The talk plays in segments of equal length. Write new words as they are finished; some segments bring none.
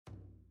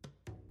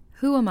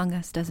Who among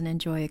us doesn't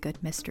enjoy a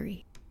good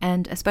mystery?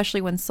 And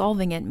especially when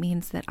solving it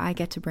means that I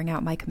get to bring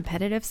out my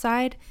competitive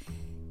side,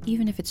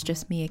 even if it's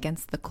just me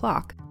against the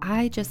clock.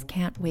 I just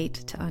can't wait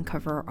to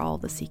uncover all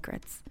the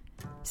secrets.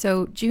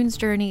 So June's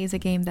Journey is a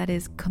game that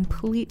is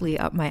completely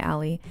up my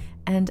alley,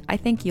 and I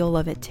think you'll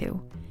love it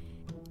too.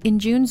 In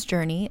June's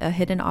Journey, a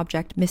hidden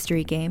object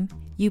mystery game,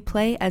 you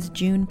play as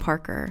June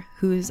Parker,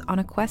 who's on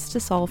a quest to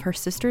solve her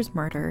sister's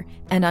murder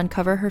and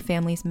uncover her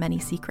family's many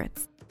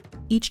secrets.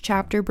 Each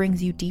chapter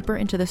brings you deeper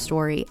into the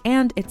story,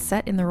 and it's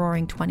set in the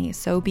Roaring '20s,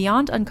 so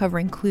beyond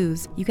uncovering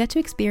clues, you get to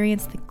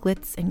experience the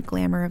glitz and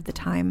glamour of the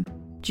time.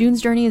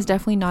 June's Journey is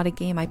definitely not a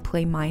game I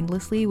play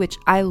mindlessly, which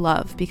I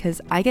love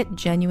because I get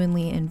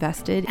genuinely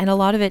invested, and a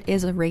lot of it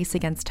is a race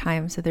against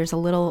time, so there's a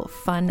little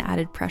fun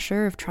added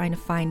pressure of trying to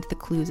find the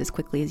clues as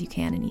quickly as you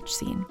can in each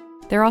scene.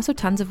 There are also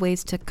tons of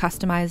ways to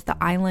customize the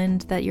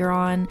island that you're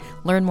on,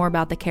 learn more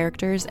about the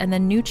characters, and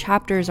then new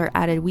chapters are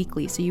added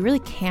weekly, so you really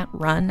can't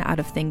run out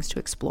of things to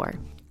explore.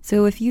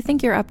 So if you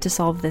think you're up to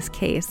solve this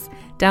case,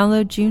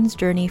 download June's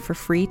Journey for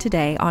free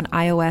today on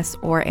iOS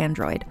or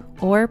Android,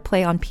 or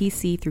play on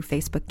PC through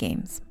Facebook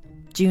Games.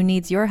 June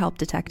needs your help,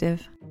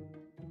 detective.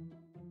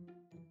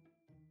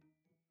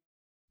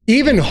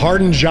 Even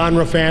hardened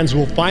genre fans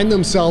will find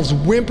themselves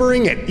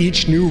whimpering at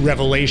each new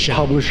revelation.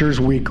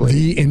 Publishers Weekly.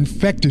 The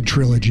Infected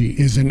Trilogy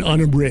is an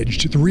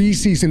unabridged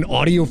 3-season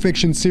audio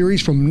fiction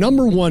series from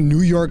 #1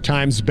 New York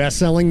Times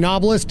bestselling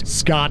novelist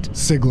Scott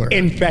Sigler.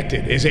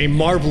 Infected is a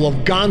marvel of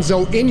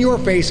gonzo,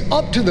 in-your-face,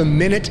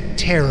 up-to-the-minute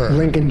terror.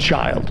 Lincoln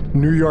Child,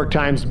 New York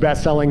Times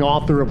bestselling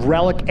author of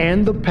Relic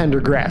and the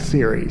Pendergrass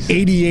series.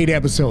 88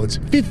 episodes,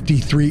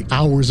 53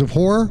 hours of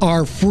horror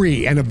are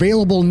free and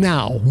available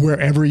now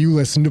wherever you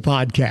listen to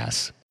podcasts.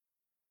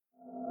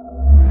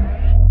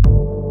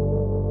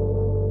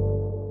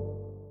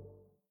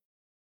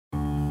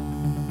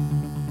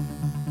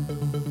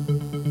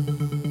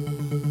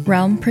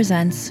 Realm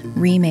presents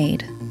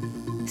Remade,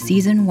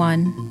 Season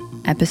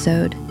 1,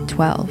 Episode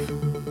 12.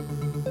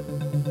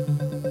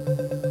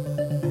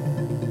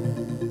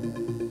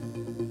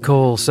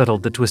 Cole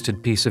settled the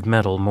twisted piece of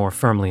metal more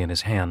firmly in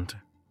his hand,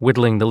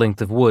 whittling the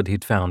length of wood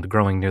he'd found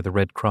growing near the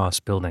Red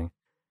Cross building.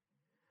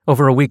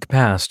 Over a week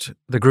past,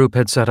 the group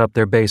had set up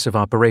their base of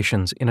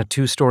operations in a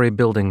 2-story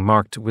building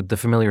marked with the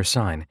familiar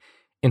sign,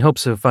 in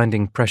hopes of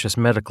finding precious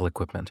medical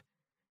equipment,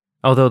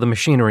 although the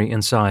machinery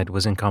inside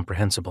was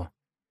incomprehensible.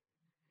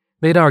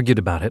 They'd argued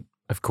about it,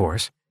 of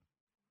course.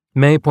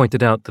 May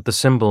pointed out that the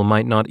symbol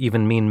might not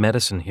even mean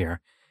medicine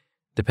here,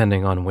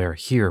 depending on where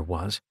here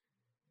was.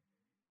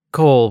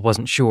 Cole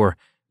wasn't sure,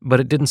 but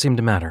it didn't seem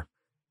to matter.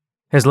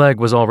 His leg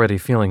was already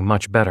feeling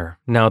much better,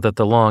 now that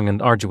the long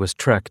and arduous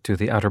trek to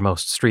the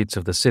outermost streets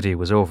of the city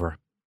was over.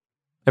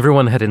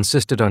 Everyone had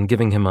insisted on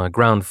giving him a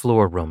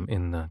ground-floor room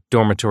in the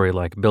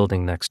dormitory-like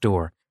building next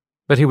door,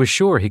 but he was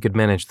sure he could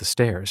manage the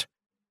stairs.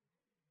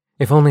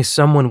 If only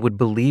someone would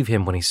believe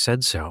him when he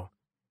said so.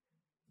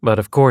 But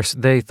of course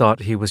they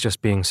thought he was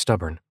just being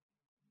stubborn.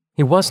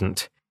 He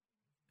wasn't.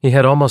 He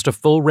had almost a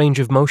full range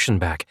of motion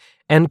back,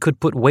 and could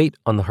put weight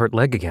on the hurt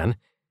leg again,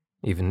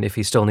 even if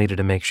he still needed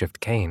a makeshift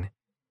cane.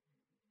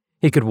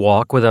 He could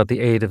walk without the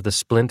aid of the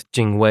splint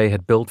Jingwei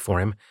had built for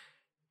him.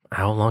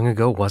 How long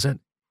ago was it?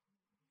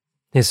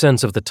 His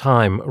sense of the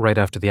time right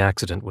after the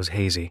accident was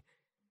hazy,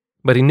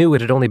 but he knew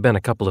it had only been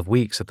a couple of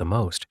weeks at the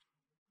most.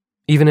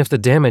 Even if the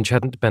damage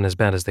hadn't been as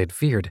bad as they'd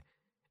feared,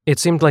 it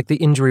seemed like the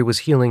injury was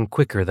healing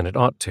quicker than it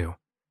ought to.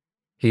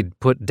 He'd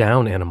put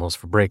down animals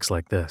for breaks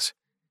like this.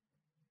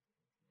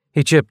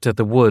 He chipped at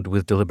the wood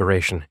with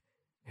deliberation.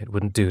 It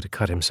wouldn't do to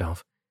cut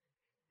himself.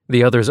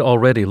 The others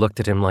already looked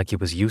at him like he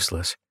was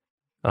useless.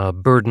 A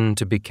burden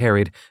to be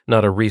carried,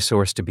 not a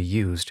resource to be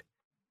used.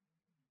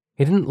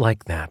 He didn't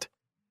like that.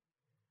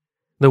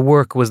 The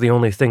work was the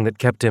only thing that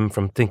kept him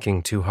from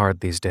thinking too hard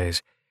these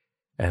days,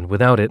 and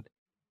without it,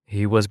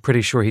 he was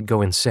pretty sure he'd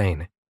go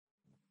insane.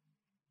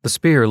 The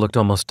spear looked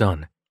almost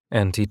done,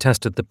 and he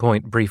tested the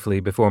point briefly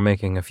before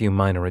making a few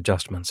minor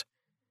adjustments.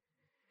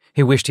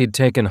 He wished he'd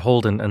taken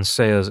Holden and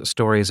Saya's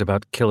stories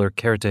about killer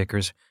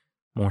caretakers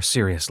more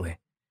seriously.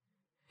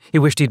 He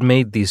wished he'd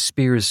made these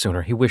spears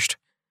sooner. He wished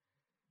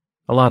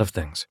a lot of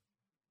things,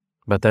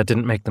 but that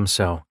didn't make them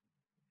so.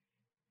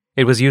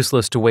 It was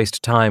useless to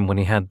waste time when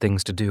he had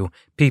things to do,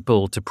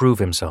 people to prove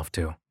himself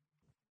to.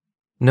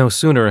 No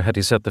sooner had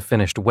he set the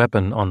finished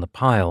weapon on the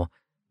pile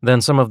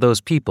than some of those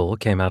people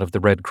came out of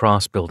the Red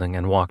Cross building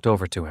and walked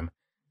over to him.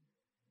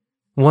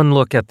 One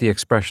look at the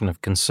expression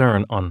of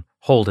concern on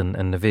Holden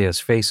and Nevaeh's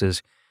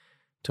faces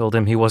told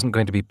him he wasn't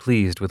going to be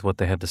pleased with what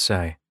they had to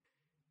say.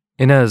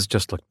 Inez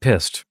just looked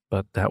pissed,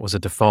 but that was a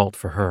default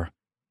for her.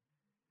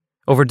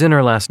 Over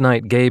dinner last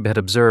night, Gabe had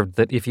observed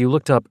that if you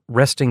looked up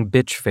resting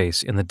bitch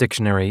face in the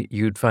dictionary,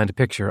 you'd find a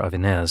picture of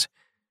Inez.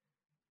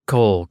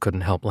 Cole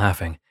couldn't help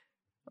laughing,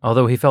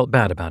 although he felt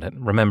bad about it,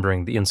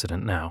 remembering the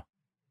incident now.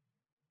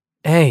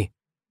 "Hey,"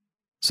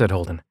 said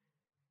Holden.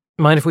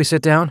 "Mind if we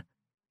sit down?"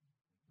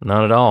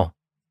 "Not at all,"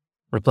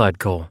 replied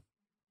Cole.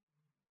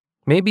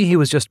 Maybe he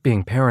was just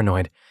being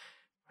paranoid.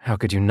 How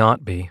could you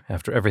not be,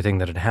 after everything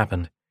that had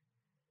happened?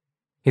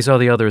 He saw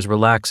the others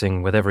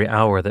relaxing with every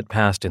hour that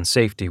passed in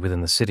safety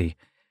within the city,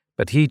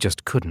 but he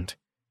just couldn't.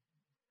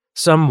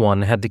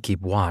 Someone had to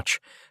keep watch.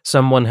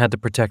 Someone had to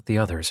protect the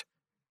others.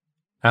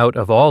 Out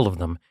of all of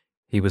them,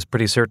 he was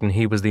pretty certain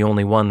he was the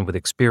only one with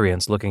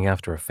experience looking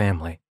after a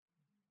family.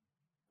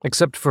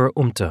 Except for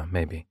Umta,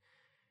 maybe.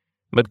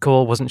 But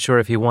Cole wasn't sure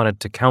if he wanted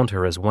to count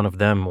her as one of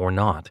them or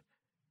not.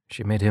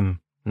 She made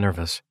him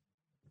nervous.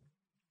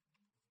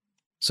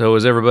 "So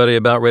is everybody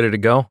about ready to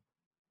go?"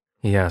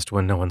 he asked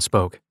when no one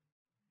spoke.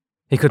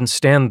 He couldn't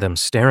stand them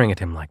staring at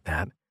him like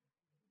that.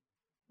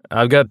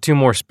 "I've got 2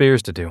 more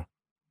spears to do.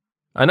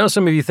 I know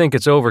some of you think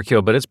it's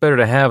overkill, but it's better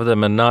to have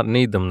them and not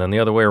need them than the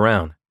other way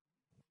around."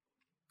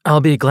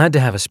 "I'll be glad to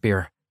have a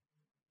spear."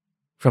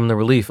 From the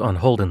relief on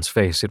Holden's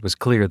face, it was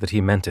clear that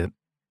he meant it.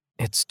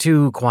 "It's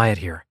too quiet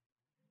here."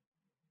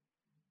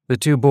 The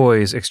 2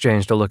 boys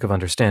exchanged a look of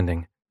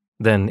understanding.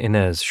 Then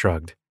Inez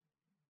shrugged.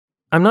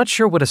 "I'm not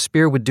sure what a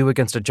spear would do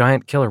against a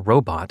giant killer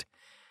robot,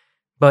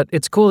 but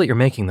it's cool that you're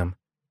making them."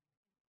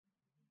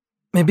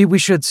 "Maybe we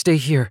should stay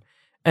here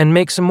and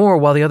make some more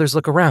while the others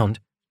look around,"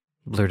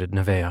 blurted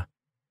Nevaeh.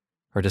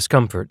 Her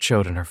discomfort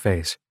showed in her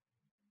face.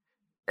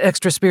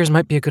 "Extra spears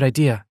might be a good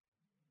idea."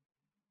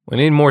 "We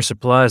need more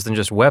supplies than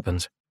just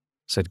weapons,"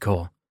 said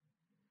Cole.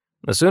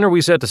 "The sooner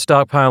we set to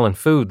stockpiling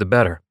food, the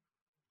better.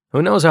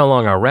 Who knows how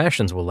long our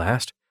rations will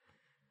last?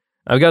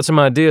 I've got some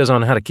ideas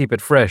on how to keep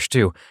it fresh,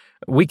 too.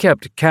 We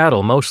kept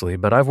cattle mostly,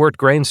 but I've worked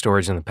grain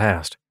storage in the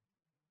past."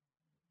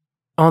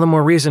 "All the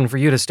more reason for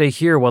you to stay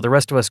here while the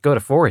rest of us go to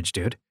forage,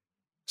 dude,"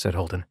 said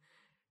Holden.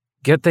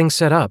 "Get things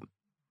set up."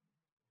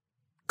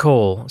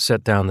 Cole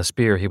set down the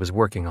spear he was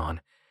working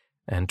on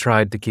and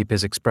tried to keep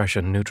his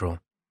expression neutral.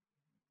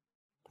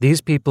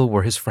 These people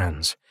were his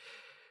friends,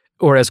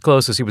 or as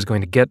close as he was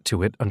going to get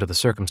to it under the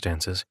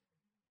circumstances.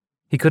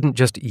 He couldn't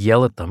just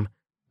yell at them,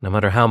 no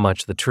matter how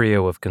much the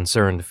trio of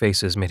concerned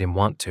faces made him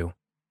want to.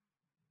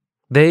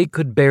 They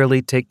could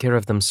barely take care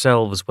of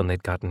themselves when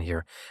they'd gotten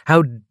here.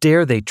 How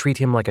dare they treat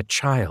him like a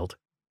child?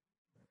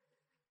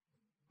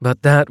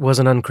 But that was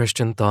an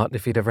unchristian thought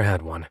if he'd ever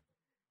had one.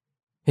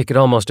 He could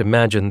almost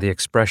imagine the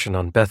expression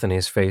on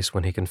Bethany's face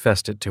when he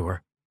confessed it to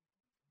her.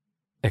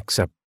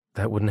 Except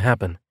that wouldn't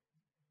happen.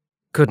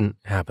 Couldn't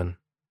happen,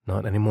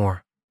 not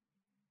anymore.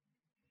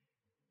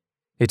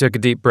 He took a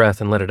deep breath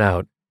and let it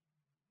out.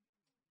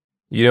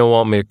 "You don't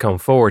want me to come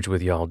forage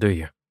with y'all, do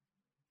you?"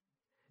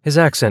 His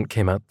accent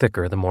came out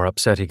thicker the more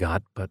upset he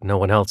got, but no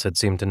one else had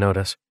seemed to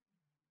notice.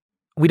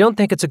 "We don't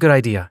think it's a good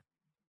idea,"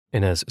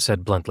 Inez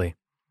said bluntly.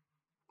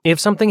 "If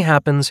something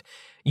happens,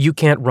 you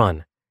can't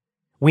run.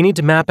 We need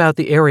to map out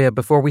the area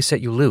before we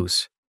set you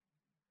loose."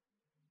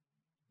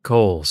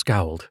 Cole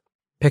scowled,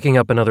 picking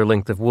up another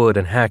length of wood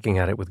and hacking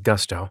at it with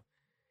gusto.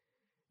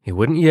 He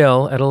wouldn't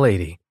yell at a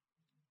lady,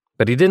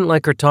 but he didn't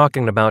like her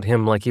talking about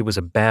him like he was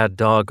a bad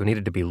dog who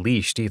needed to be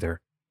leashed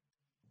either.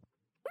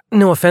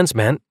 "No offense,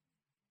 man,"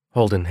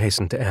 Holden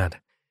hastened to add.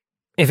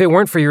 "If it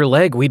weren't for your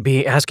leg, we'd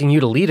be asking you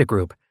to lead a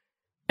group.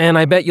 And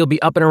I bet you'll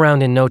be up and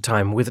around in no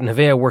time, with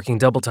Nevaeh working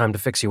double time to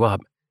fix you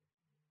up."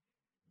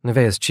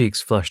 Nevaeh's cheeks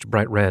flushed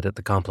bright red at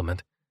the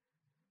compliment.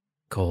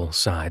 Cole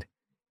sighed.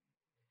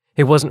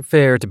 It wasn't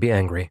fair to be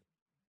angry.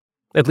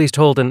 At least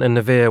Holden and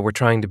Nevaeh were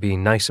trying to be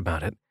nice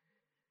about it.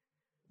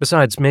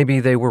 Besides, maybe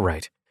they were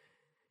right.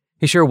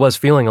 He sure was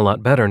feeling a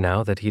lot better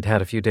now that he'd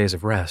had a few days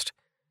of rest.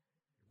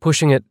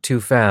 Pushing it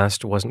too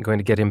fast wasn't going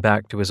to get him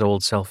back to his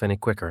old self any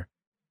quicker.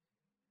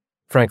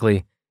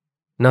 Frankly,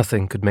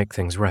 nothing could make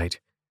things right.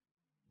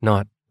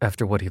 Not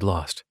after what he'd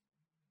lost.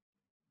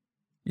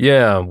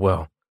 "Yeah,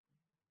 well."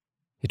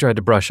 He tried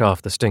to brush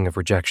off the sting of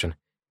rejection.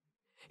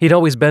 He'd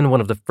always been one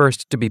of the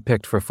first to be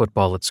picked for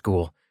football at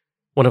school,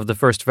 one of the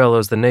first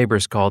fellows the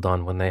neighbors called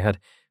on when they had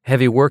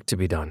heavy work to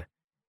be done.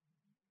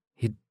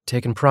 He'd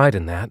taken pride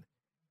in that.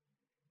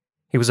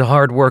 He was a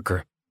hard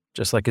worker,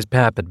 just like his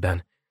pap had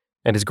been,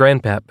 and his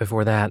grandpap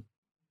before that.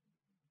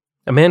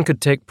 A man could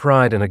take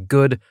pride in a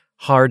good,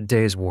 hard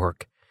day's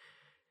work,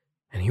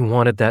 and he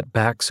wanted that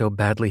back so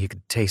badly he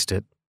could taste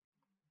it.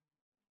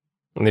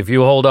 "If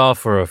you hold off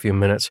for a few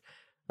minutes,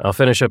 I'll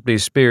finish up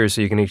these spears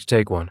so you can each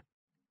take one."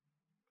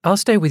 "I'll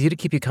stay with you to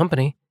keep you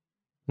company,"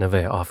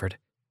 Nevaeh offered.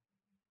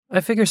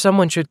 "I figure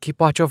someone should keep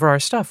watch over our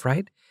stuff,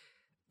 right?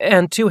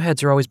 And 2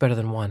 heads are always better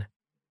than 1.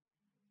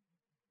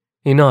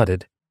 He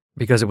nodded,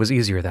 because it was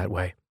easier that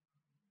way.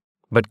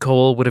 But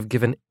Cole would have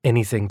given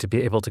anything to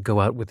be able to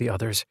go out with the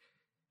others.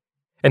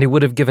 And he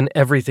would have given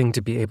everything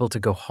to be able to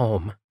go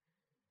home.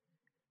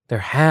 There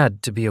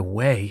had to be a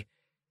way,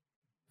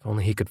 if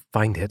only he could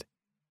find it.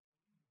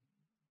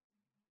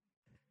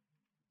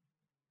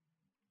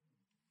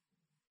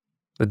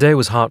 The day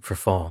was hot for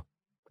fall,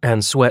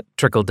 and sweat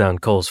trickled down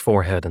Cole's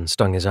forehead and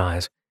stung his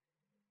eyes.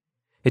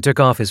 He took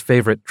off his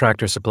favorite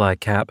Tractor Supply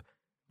cap,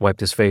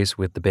 wiped his face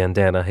with the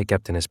bandana he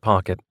kept in his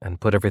pocket,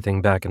 and put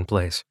everything back in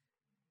place.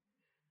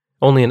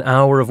 Only an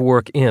hour of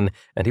work in,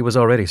 and he was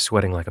already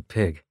sweating like a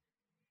pig.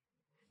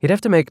 He'd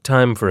have to make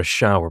time for a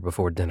shower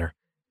before dinner.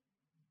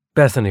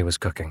 Bethany was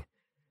cooking,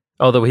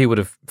 although he would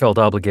have felt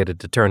obligated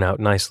to turn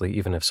out nicely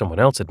even if someone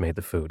else had made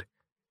the food.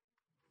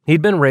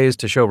 He'd been raised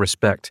to show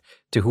respect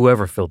to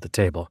whoever filled the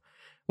table,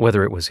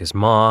 whether it was his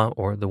ma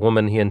or the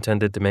woman he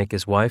intended to make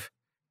his wife,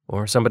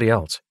 or somebody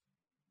else.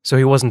 So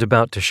he wasn't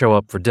about to show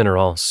up for dinner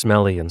all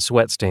smelly and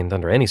sweat-stained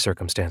under any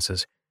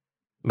circumstances.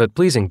 But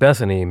pleasing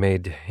Bethany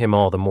made him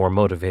all the more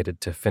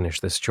motivated to finish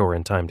this chore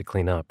in time to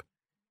clean up.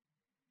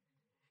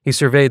 He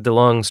surveyed the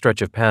long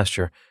stretch of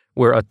pasture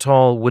where a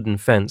tall wooden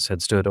fence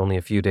had stood only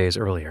a few days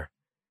earlier.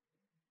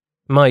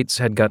 Mites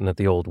had gotten at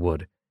the old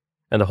wood,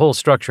 and the whole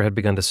structure had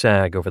begun to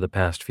sag over the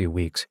past few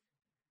weeks.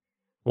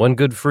 One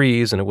good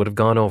freeze and it would have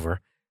gone over,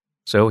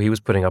 so he was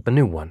putting up a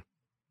new one.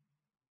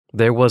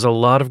 There was a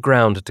lot of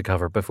ground to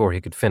cover before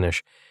he could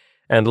finish,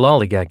 and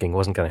lollygagging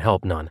wasn't going to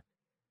help none.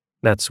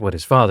 That's what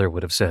his father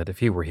would have said if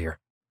he were here.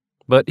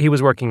 But he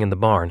was working in the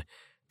barn,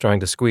 trying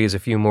to squeeze a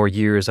few more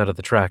years out of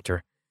the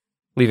tractor,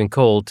 leaving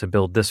Cole to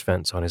build this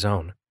fence on his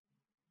own.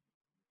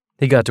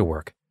 He got to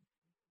work.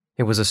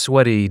 It was a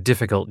sweaty,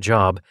 difficult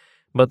job,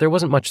 but there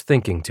wasn't much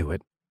thinking to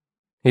it.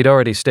 He'd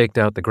already staked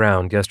out the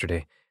ground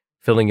yesterday,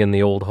 filling in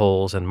the old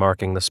holes and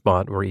marking the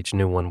spot where each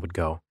new one would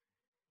go.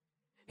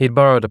 He'd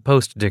borrowed a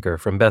post digger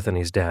from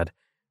Bethany's dad,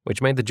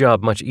 which made the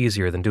job much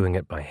easier than doing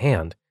it by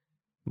hand,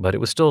 but it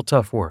was still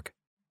tough work.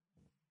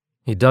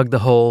 He dug the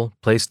hole,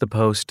 placed the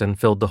post, and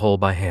filled the hole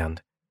by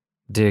hand.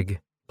 Dig,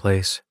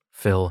 place,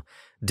 fill,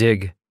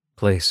 dig,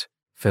 place,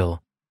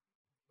 fill.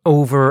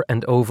 Over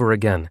and over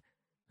again,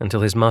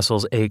 until his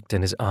muscles ached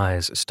and his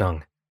eyes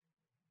stung.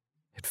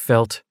 It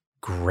felt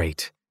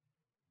great.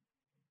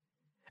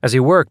 As he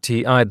worked,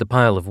 he eyed the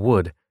pile of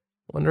wood,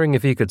 wondering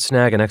if he could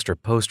snag an extra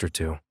post or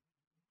two.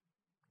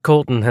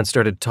 Colton had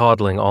started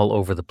toddling all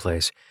over the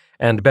place,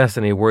 and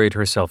Bethany worried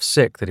herself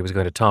sick that he was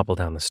going to topple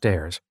down the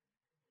stairs.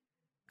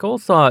 Cole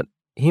thought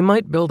he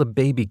might build a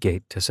baby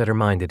gate to set her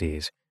mind at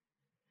ease.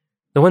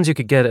 The ones you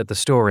could get at the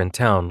store in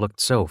town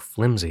looked so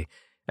flimsy,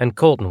 and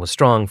Colton was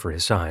strong for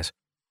his size.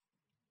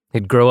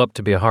 He'd grow up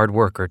to be a hard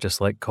worker just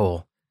like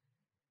Cole.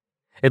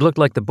 It looked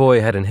like the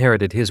boy had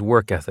inherited his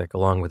work ethic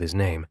along with his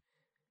name.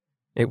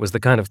 It was the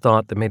kind of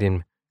thought that made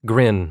him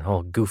grin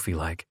all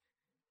goofy-like.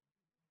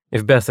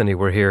 If Bethany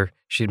were here,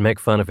 she'd make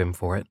fun of him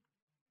for it.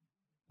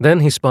 Then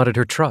he spotted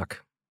her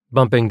truck,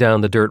 bumping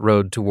down the dirt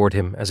road toward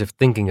him as if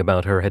thinking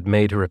about her had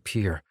made her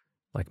appear,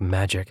 like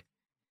magic.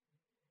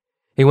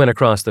 He went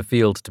across the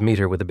field to meet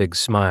her with a big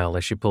smile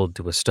as she pulled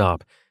to a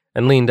stop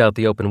and leaned out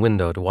the open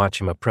window to watch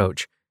him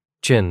approach,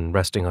 chin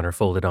resting on her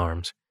folded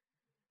arms.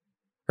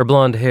 Her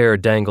blonde hair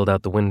dangled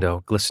out the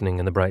window, glistening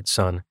in the bright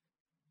sun.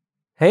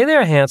 "Hey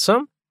there,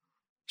 handsome,"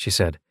 she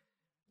said.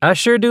 "I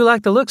sure do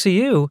like the looks of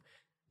you.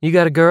 You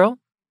got a girl?"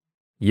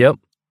 "Yep.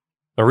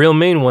 A real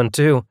mean one,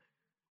 too.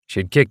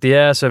 She'd kick the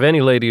ass of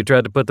any lady who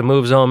tried to put the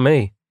moves on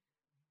me."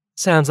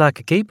 "Sounds like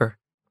a keeper."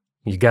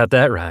 "You got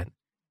that right."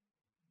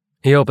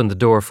 He opened the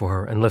door for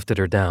her and lifted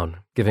her down,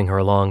 giving her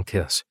a long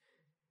kiss.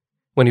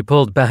 When he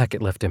pulled back,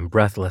 it left him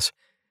breathless.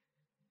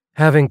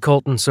 Having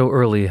Colton so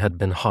early had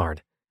been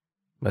hard,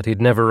 but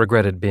he'd never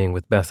regretted being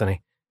with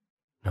Bethany.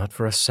 Not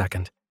for a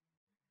second.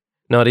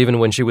 Not even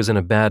when she was in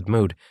a bad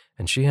mood,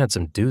 and she had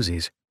some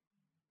doozies.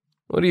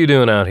 "What are you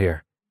doing out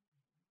here?"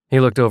 He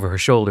looked over her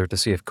shoulder to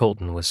see if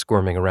Colton was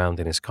squirming around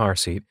in his car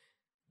seat,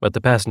 but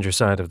the passenger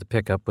side of the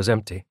pickup was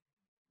empty.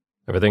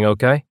 "Everything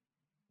okay?"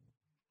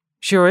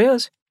 "Sure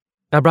is.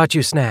 I brought you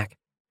a snack."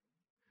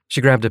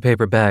 She grabbed a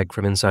paper bag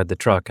from inside the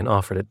truck and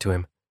offered it to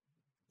him.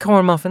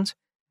 "Corn muffins.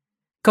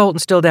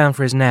 Colton's still down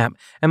for his nap,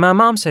 and my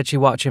mom said she'd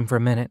watch him for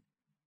a minute."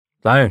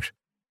 "Thanks,"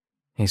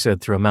 he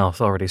said through a mouth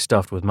already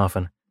stuffed with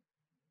muffin.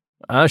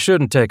 "I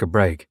shouldn't take a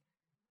break."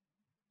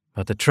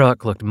 But the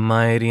truck looked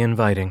mighty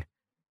inviting,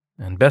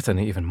 and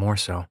Bethany even more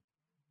so.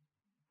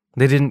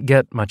 They didn't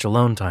get much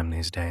alone time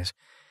these days,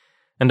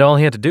 and all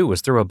he had to do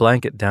was throw a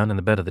blanket down in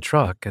the bed of the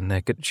truck,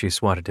 and she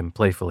swatted him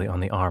playfully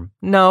on the arm.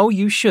 "No,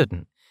 you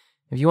shouldn't,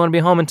 if you want to be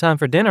home in time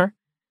for dinner.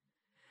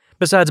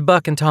 Besides,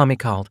 Buck and Tommy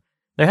called.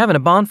 They're having a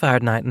bonfire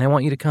tonight, and they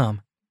want you to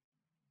come."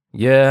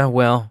 "Yeah,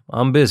 well,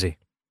 I'm busy.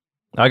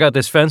 I got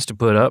this fence to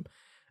put up,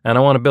 and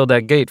I want to build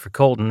that gate for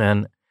Colton,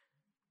 and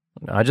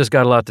I just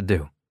got a lot to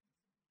do."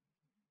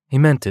 He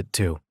meant it,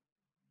 too.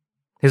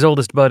 His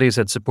oldest buddies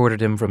had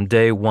supported him from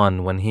day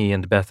one when he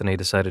and Bethany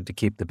decided to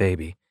keep the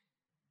baby.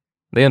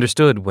 They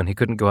understood when he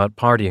couldn't go out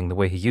partying the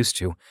way he used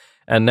to,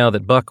 and now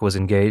that Buck was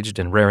engaged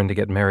and raring to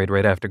get married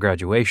right after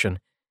graduation,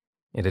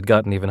 it had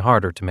gotten even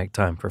harder to make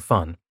time for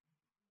fun.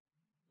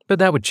 But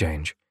that would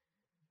change.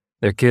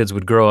 Their kids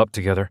would grow up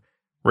together,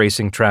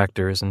 racing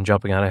tractors and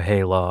jumping out of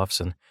hay lofts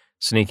and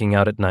sneaking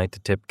out at night to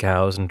tip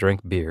cows and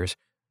drink beers,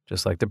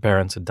 just like their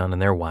parents had done in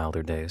their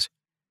wilder days.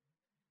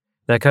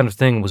 That kind of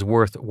thing was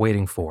worth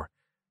waiting for.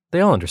 They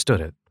all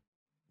understood it.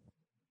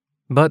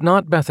 But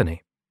not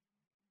Bethany.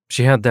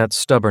 She had that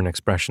stubborn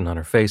expression on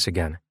her face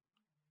again.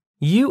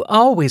 "You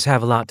always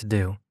have a lot to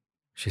do,"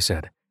 she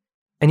said.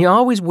 "And you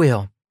always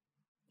will.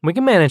 We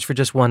can manage for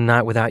just one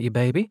night without you,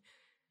 baby.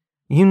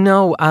 You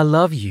know I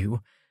love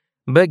you,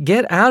 but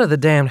get out of the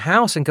damned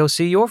house and go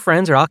see your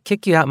friends or I'll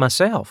kick you out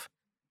myself."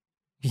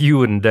 "You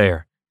wouldn't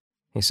dare,"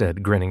 he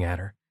said, grinning at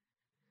her.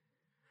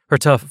 Her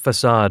tough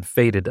facade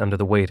faded under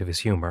the weight of his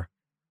humor.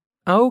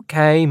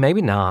 Okay,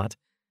 maybe not.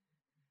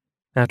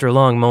 After a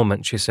long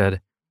moment, she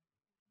said,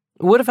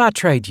 What if I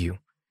trade you?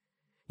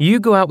 You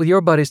go out with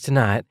your buddies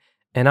tonight,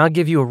 and I'll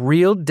give you a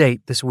real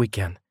date this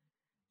weekend.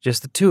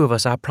 Just the two of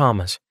us, I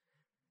promise.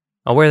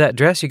 I'll wear that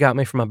dress you got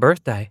me for my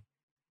birthday.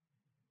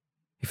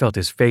 He felt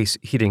his face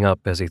heating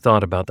up as he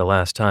thought about the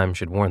last time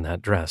she'd worn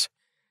that dress.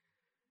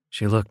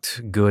 She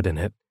looked good in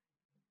it,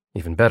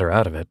 even better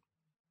out of it.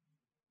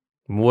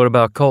 What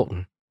about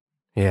Colton?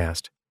 He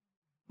asked.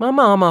 My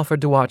mom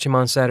offered to watch him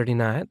on Saturday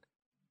night,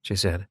 she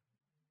said.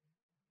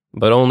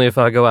 But only if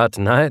I go out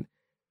tonight?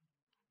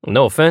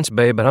 No offense,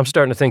 babe, but I'm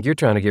starting to think you're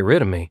trying to get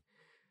rid of me.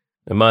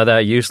 Am I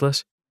that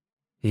useless?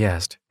 He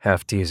asked,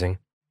 half teasing.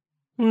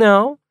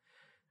 No,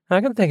 I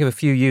can think of a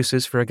few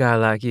uses for a guy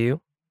like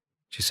you,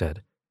 she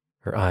said,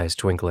 her eyes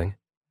twinkling.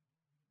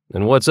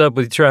 Then what's up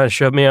with you trying to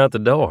shove me out the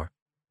door?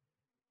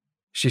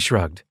 She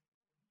shrugged.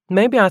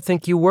 Maybe I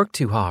think you work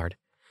too hard,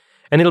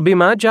 and it'll be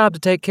my job to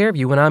take care of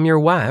you when I'm your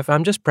wife.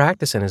 I'm just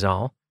practicing is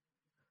all.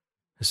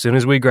 As soon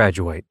as we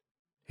graduate,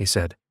 he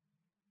said.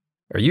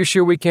 Are you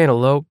sure we can't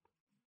elope?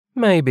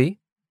 Maybe,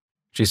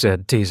 she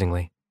said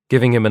teasingly,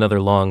 giving him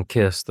another long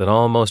kiss that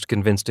almost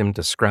convinced him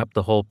to scrap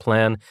the whole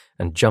plan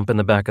and jump in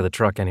the back of the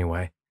truck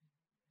anyway.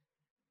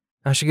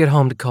 I should get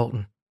home to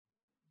Colton.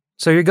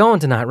 So you're going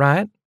tonight,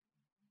 right?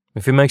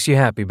 If it makes you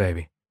happy,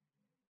 baby.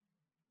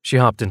 She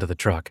hopped into the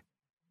truck.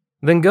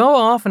 Then go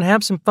off and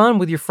have some fun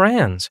with your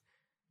friends.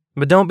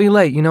 But don't be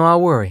late, you know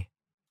I'll worry.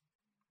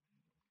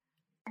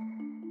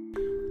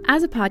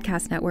 As a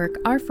podcast network,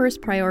 our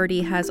first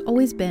priority has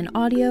always been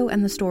audio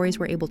and the stories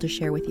we're able to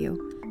share with you.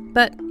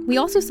 But we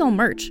also sell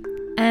merch,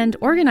 and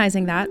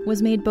organizing that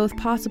was made both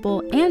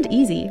possible and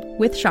easy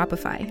with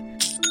Shopify.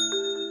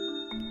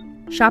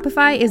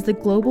 Shopify is the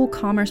global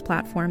commerce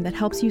platform that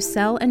helps you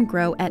sell and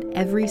grow at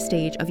every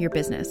stage of your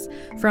business,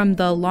 from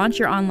the launch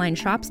your online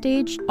shop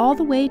stage all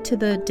the way to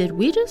the did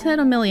we just hit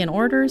 1 million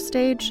orders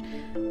stage.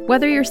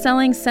 Whether you're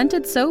selling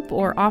scented soap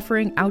or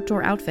offering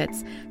outdoor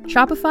outfits,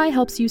 Shopify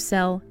helps you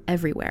sell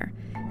everywhere.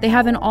 They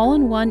have an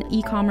all-in-one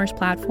e-commerce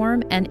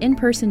platform and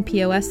in-person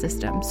POS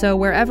system, so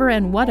wherever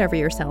and whatever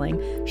you're selling,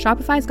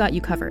 Shopify's got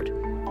you covered.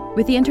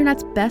 With the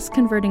internet's best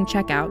converting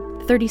checkout,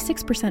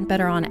 36%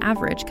 better on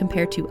average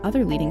compared to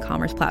other leading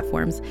commerce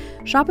platforms,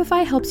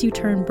 Shopify helps you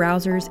turn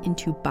browsers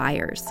into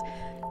buyers.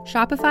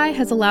 Shopify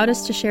has allowed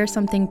us to share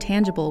something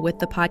tangible with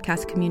the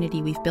podcast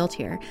community we've built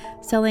here,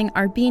 selling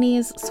our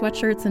beanies,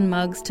 sweatshirts, and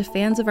mugs to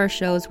fans of our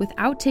shows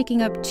without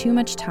taking up too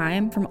much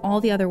time from all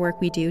the other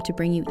work we do to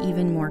bring you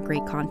even more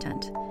great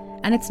content.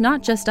 And it's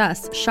not just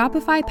us.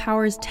 Shopify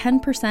powers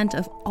 10%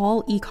 of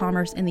all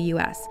e-commerce in the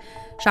US.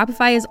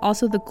 Shopify is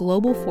also the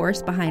global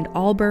force behind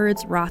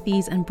Allbirds,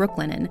 Rothy's, and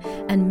Brooklinen,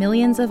 and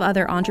millions of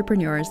other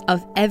entrepreneurs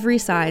of every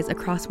size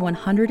across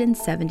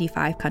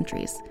 175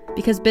 countries.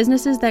 Because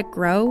businesses that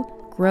grow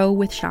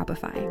with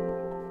Shopify.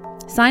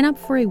 Sign up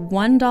for a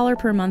 $1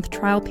 per month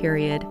trial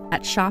period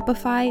at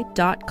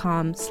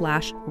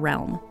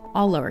shopify.com/realm,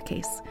 all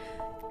lowercase.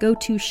 Go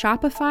to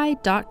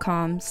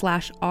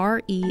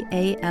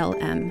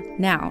shopify.com/REALM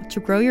now to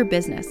grow your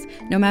business,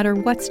 no matter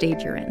what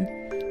stage you're in.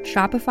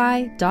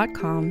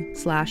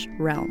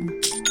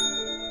 Shopify.com/realm.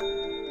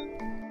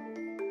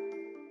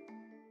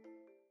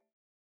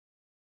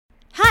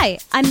 Hi,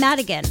 I'm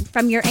Madigan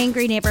from Your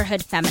Angry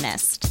Neighborhood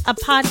Feminist, a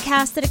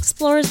podcast that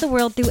explores the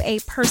world through a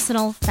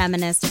personal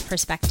feminist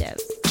perspective.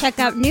 Check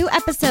out new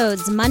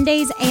episodes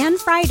Mondays and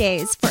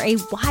Fridays for a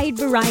wide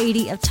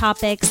variety of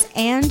topics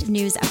and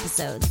news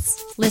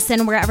episodes.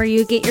 Listen wherever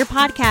you get your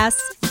podcasts.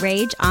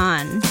 Rage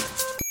on.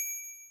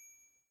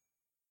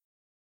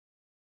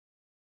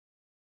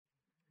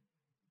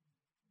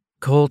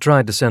 Cole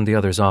tried to send the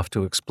others off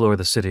to explore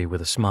the city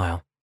with a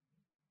smile.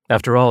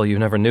 After all, you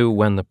never knew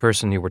when the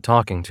person you were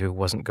talking to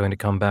wasn't going to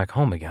come back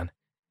home again.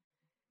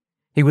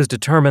 He was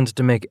determined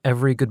to make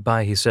every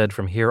goodbye he said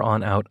from here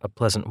on out a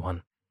pleasant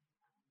one.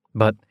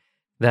 But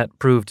that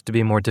proved to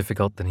be more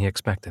difficult than he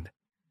expected.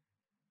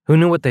 Who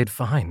knew what they'd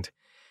find?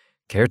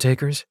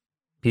 Caretakers?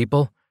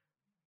 People?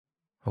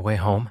 A way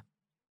home?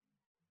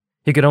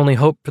 He could only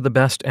hope for the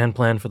best and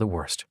plan for the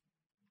worst.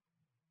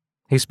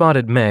 He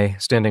spotted May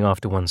standing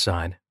off to one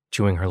side,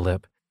 chewing her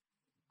lip.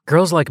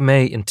 Girls like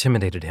May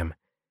intimidated him.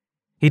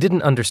 He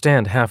didn't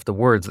understand half the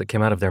words that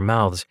came out of their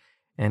mouths,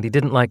 and he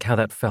didn't like how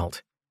that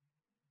felt.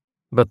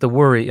 But the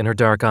worry in her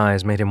dark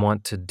eyes made him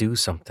want to do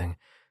something,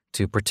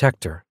 to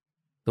protect her,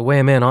 the way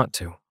a man ought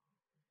to.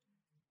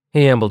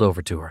 He ambled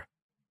over to her.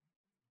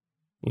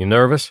 You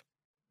nervous?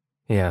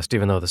 He asked,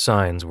 even though the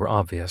signs were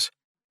obvious.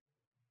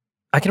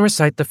 I can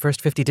recite the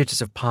first 50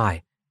 digits of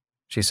pi,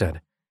 she said.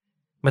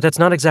 But that's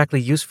not exactly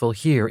useful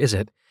here, is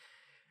it?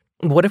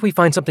 What if we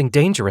find something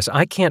dangerous?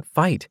 I can't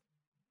fight.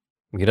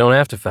 You don't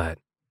have to fight,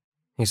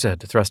 he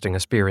said, thrusting a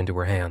spear into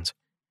her hands.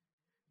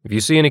 If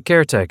you see any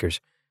caretakers,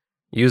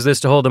 use this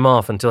to hold them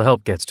off until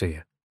help gets to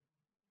you.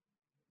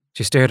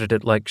 She stared at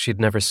it like she'd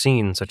never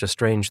seen such a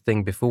strange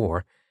thing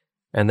before,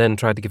 and then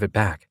tried to give it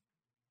back.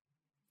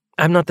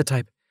 I'm not the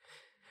type.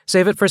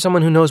 Save it for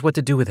someone who knows what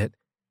to do with it.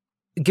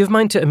 Give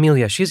mine to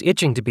Amelia. She's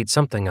itching to beat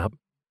something up.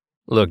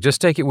 Look,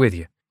 just take it with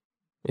you.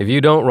 If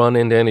you don't run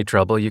into any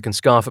trouble, you can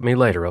scoff at me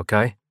later,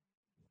 okay?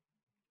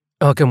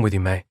 I'll come with you,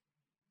 May,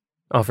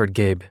 offered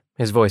Gabe,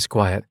 his voice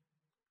quiet.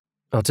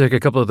 I'll take a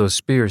couple of those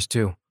spears,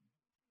 too.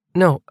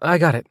 No, I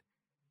got it.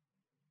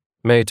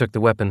 May took the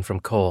weapon from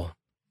Cole,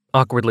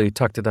 awkwardly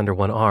tucked it under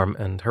one arm,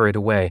 and hurried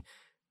away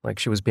like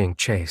she was being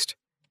chased.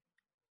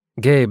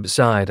 Gabe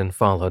sighed and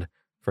followed,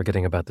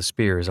 forgetting about the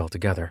spears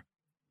altogether.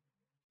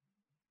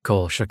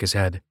 Cole shook his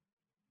head.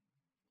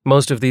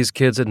 Most of these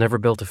kids had never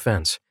built a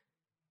fence.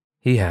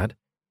 He had.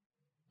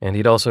 And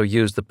he'd also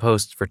used the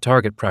posts for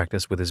target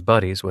practice with his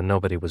buddies when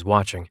nobody was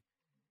watching.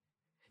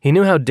 He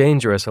knew how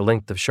dangerous a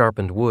length of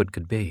sharpened wood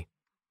could be.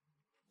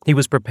 He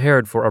was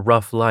prepared for a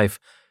rough life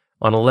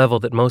on a level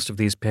that most of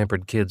these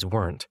pampered kids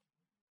weren't.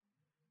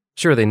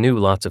 Sure, they knew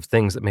lots of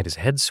things that made his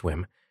head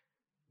swim,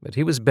 but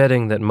he was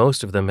betting that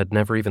most of them had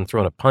never even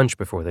thrown a punch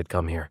before they'd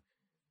come here,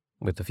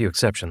 with a few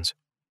exceptions.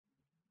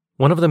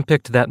 One of them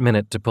picked that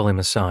minute to pull him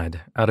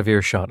aside, out of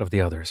earshot of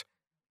the others.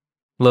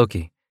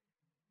 Loki.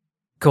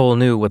 Cole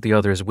knew what the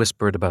others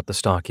whispered about the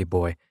stocky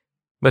boy,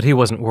 but he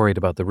wasn't worried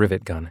about the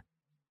rivet gun.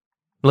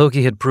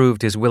 Loki had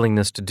proved his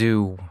willingness to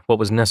do what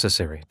was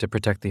necessary to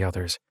protect the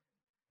others.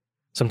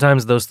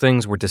 Sometimes those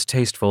things were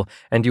distasteful,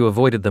 and you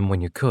avoided them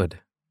when you could,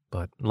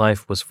 but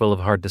life was full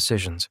of hard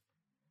decisions.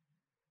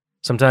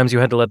 Sometimes you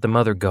had to let the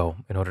mother go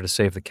in order to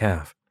save the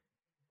calf.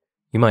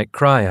 You might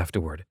cry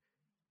afterward,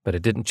 but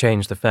it didn't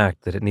change the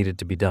fact that it needed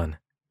to be done.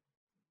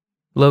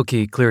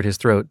 Loki cleared his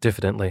throat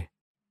diffidently.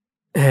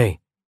 Hey,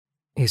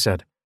 he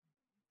said.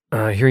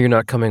 I hear you're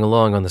not coming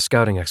along on the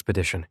scouting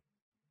expedition.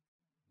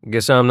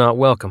 Guess I'm not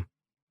welcome.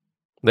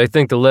 They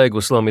think the leg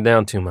will slow me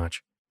down too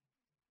much.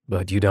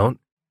 But you don't?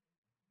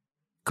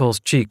 Cole's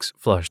cheeks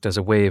flushed as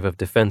a wave of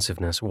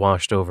defensiveness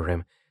washed over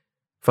him,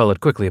 followed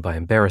quickly by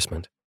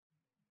embarrassment.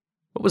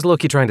 What was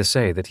Loki trying to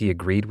say, that he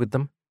agreed with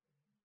them?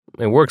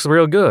 It works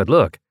real good,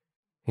 look,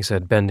 he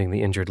said, bending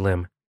the injured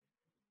limb.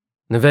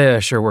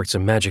 Nevaeh sure worked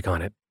some magic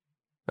on it,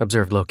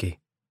 observed Loki.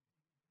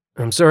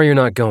 I'm sorry you're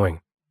not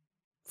going.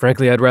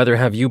 Frankly, I'd rather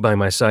have you by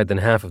my side than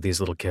half of these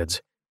little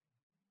kids.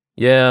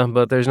 Yeah,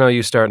 but there's no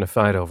use starting a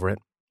fight over it.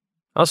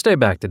 I'll stay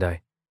back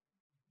today.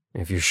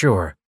 If you're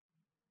sure.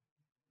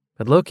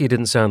 But Loki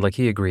didn't sound like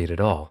he agreed at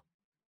all.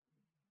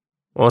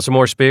 Want some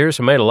more spears?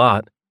 I made a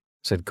lot,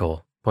 said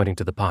Cole, pointing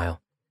to the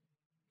pile.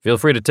 Feel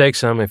free to take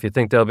some if you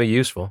think they'll be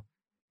useful.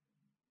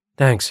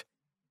 Thanks,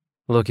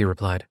 Loki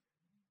replied.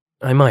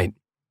 I might.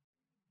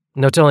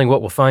 No telling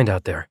what we'll find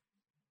out there.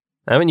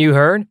 Haven't you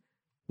heard?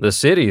 The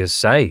city is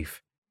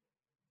safe.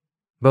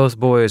 Both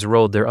boys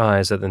rolled their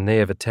eyes at the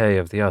naivete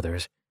of the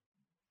others.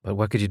 But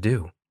what could you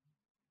do?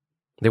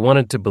 They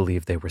wanted to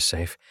believe they were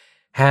safe,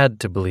 had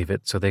to believe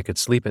it so they could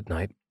sleep at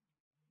night.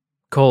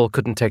 Cole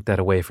couldn't take that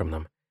away from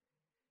them.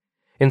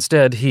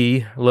 Instead,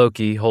 he,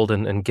 Loki,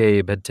 Holden, and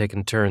Gabe had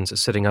taken turns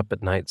sitting up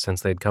at night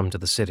since they'd come to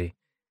the city,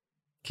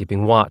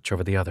 keeping watch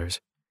over the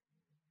others.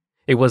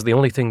 It was the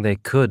only thing they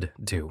could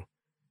do.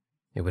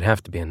 It would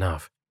have to be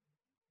enough.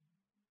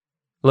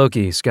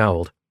 Loki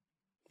scowled.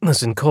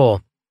 Listen,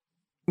 Cole,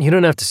 you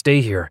don't have to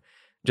stay here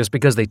just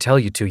because they tell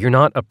you to. You're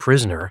not a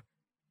prisoner.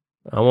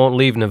 I won't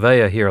leave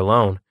Nevaeh here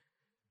alone,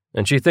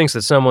 and she thinks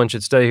that someone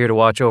should stay here to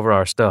watch over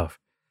our stuff.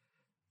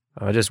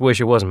 I just wish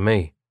it wasn't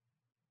me.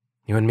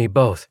 You and me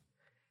both.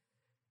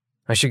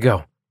 I should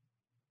go.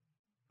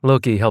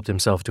 Loki helped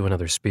himself to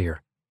another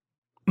spear.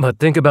 But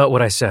think about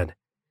what I said.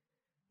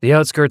 The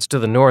outskirts to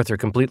the north are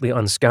completely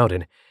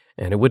unscouted,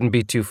 and it wouldn't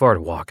be too far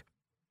to walk.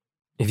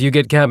 If you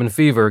get cabin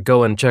fever,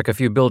 go and check a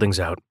few buildings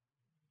out.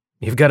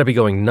 You've got to be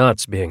going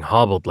nuts being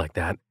hobbled like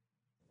that.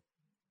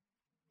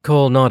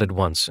 Cole nodded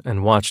once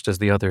and watched as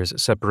the others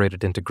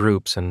separated into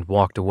groups and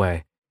walked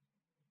away.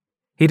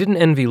 He didn't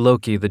envy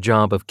Loki the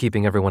job of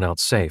keeping everyone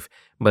else safe,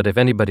 but if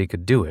anybody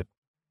could do it,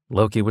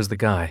 Loki was the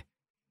guy.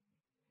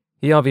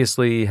 He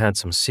obviously had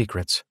some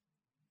secrets.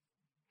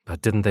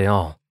 But didn't they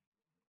all?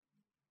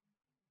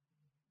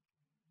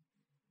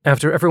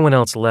 After everyone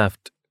else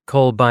left,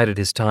 Cole bided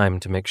his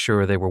time to make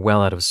sure they were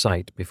well out of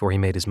sight before he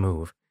made his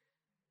move.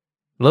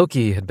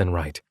 Loki had been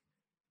right.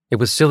 It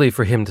was silly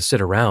for him to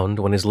sit around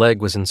when his leg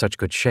was in such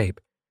good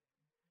shape.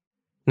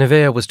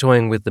 Nevaeh was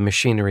toying with the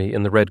machinery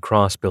in the Red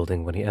Cross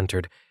building when he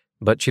entered,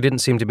 but she didn't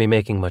seem to be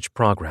making much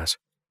progress.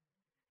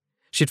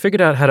 She'd figured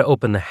out how to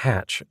open the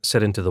hatch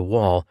set into the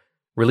wall,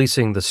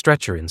 releasing the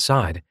stretcher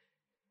inside.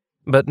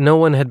 But no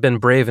one had been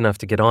brave enough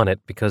to get on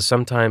it because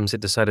sometimes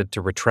it decided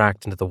to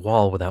retract into the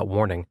wall without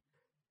warning.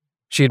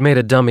 She had made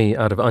a dummy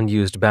out of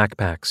unused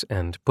backpacks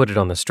and put it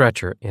on the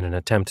stretcher in an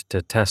attempt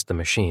to test the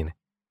machine.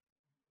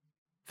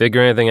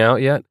 Figure anything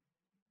out yet?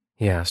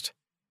 He asked.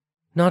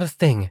 Not a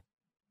thing,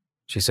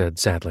 she said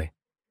sadly.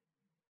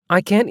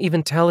 I can't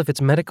even tell if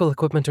it's medical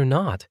equipment or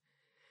not.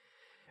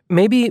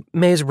 Maybe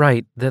May's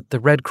right that the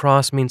Red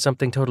Cross means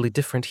something totally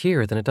different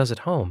here than it does at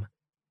home.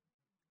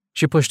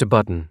 She pushed a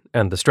button,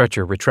 and the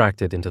stretcher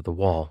retracted into the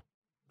wall,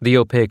 the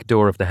opaque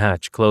door of the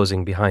hatch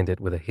closing behind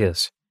it with a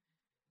hiss.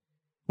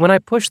 When I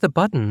push the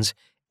buttons,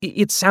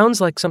 it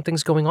sounds like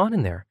something's going on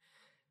in there,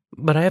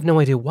 but I have no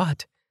idea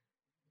what.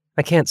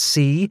 I can't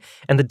see,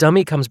 and the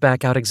dummy comes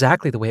back out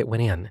exactly the way it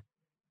went in.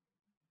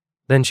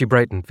 Then she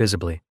brightened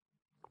visibly.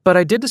 But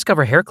I did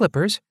discover hair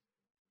clippers.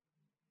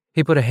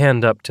 He put a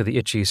hand up to the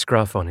itchy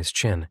scruff on his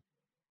chin.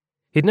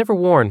 He'd never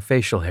worn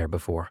facial hair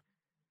before.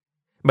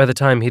 By the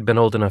time he'd been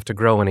old enough to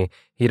grow any,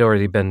 he'd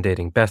already been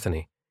dating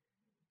Bethany.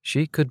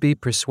 She could be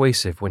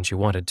persuasive when she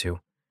wanted to,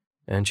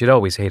 and she'd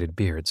always hated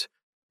beards.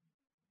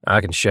 I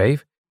can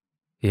shave?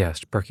 He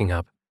asked, perking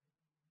up.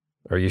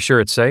 Are you sure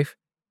it's safe?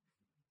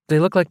 They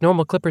look like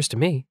normal clippers to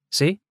me,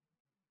 see?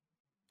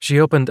 She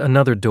opened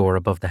another door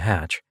above the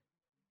hatch.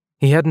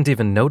 He hadn't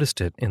even noticed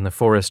it in the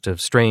forest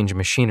of strange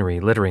machinery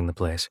littering the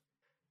place.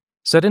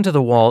 Set into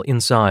the wall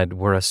inside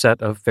were a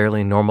set of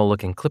fairly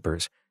normal-looking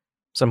clippers,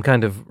 some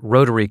kind of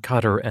rotary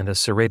cutter and a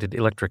serrated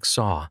electric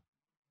saw.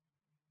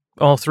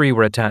 All three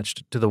were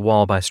attached to the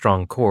wall by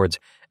strong cords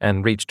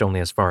and reached only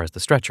as far as the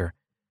stretcher,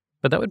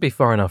 but that would be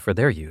far enough for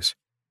their use.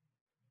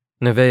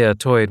 Nevaeh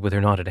toyed with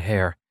her knotted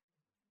hair.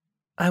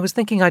 I was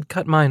thinking I'd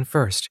cut mine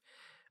first.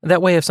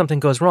 That way if something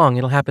goes wrong,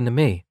 it'll happen to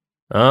me.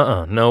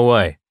 No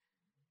way.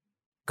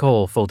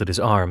 Cole folded his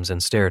arms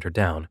and stared her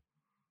down.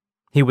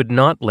 He would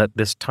not let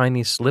this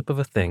tiny slip of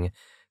a thing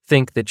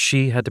think that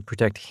she had to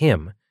protect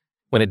him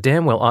when it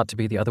damn well ought to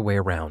be the other way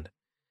around.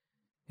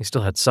 He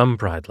still had some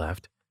pride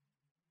left.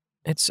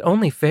 It's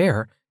only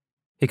fair.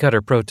 He cut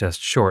her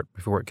protest short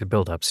before it could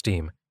build up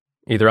steam.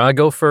 Either I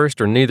go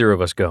first or neither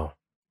of us go.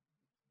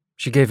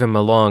 She gave him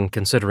a long,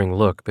 considering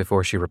look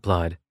before she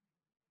replied.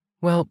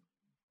 Well,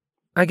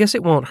 I guess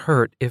it won't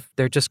hurt if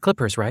they're just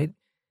clippers, right?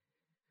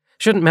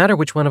 Shouldn't matter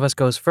which one of us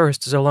goes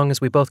first so long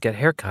as we both get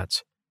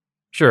haircuts.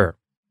 Sure.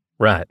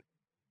 Right.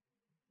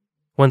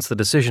 Once the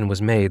decision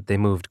was made, they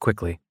moved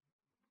quickly.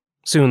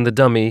 Soon the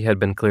dummy had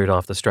been cleared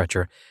off the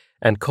stretcher,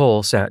 and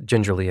Cole sat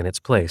gingerly in its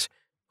place,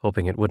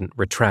 hoping it wouldn't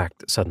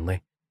retract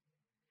suddenly.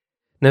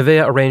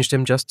 Nevaeh arranged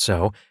him just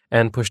so,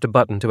 and pushed a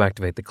button to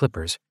activate the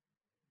clippers.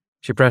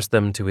 She pressed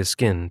them to his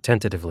skin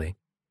tentatively,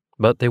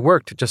 but they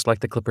worked just like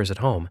the clippers at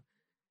home.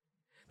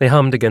 They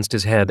hummed against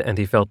his head, and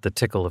he felt the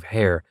tickle of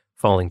hair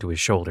falling to his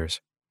shoulders.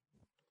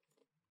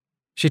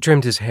 She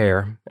trimmed his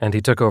hair, and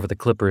he took over the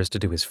clippers to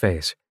do his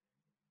face.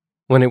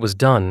 When it was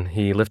done,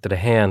 he lifted a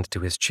hand to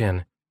his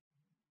chin.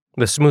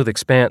 The smooth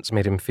expanse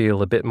made him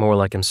feel a bit more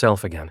like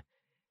himself again.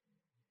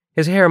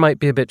 His hair might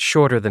be a bit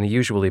shorter than he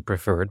usually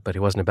preferred, but he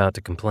wasn't about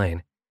to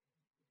complain.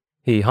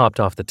 He hopped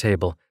off the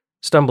table,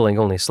 stumbling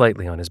only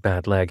slightly on his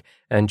bad leg,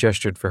 and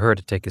gestured for her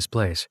to take his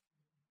place.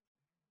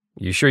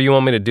 You sure you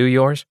want me to do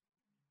yours?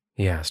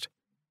 He asked.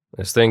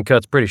 This thing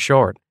cuts pretty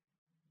short.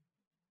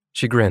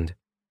 She grinned.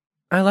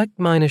 I like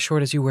mine as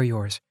short as you wear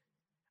yours.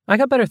 I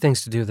got better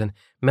things to do than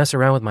mess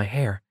around with my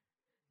hair.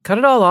 Cut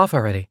it all off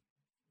already.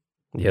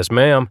 Yes,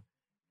 ma'am.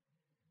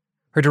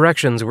 Her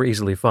directions were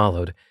easily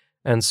followed,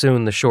 and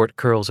soon the short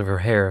curls of her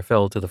hair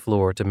fell to the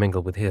floor to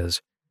mingle with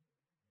his.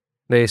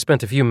 They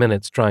spent a few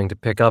minutes trying to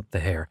pick up the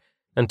hair,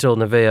 until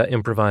Nevaeh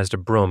improvised a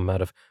broom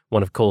out of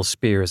one of Cole's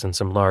spears and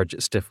some large,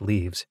 stiff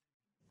leaves.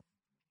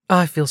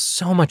 I feel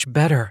so much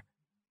better,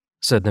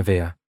 said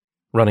Nevaeh,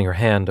 running her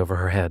hand over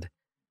her head.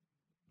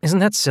 Isn't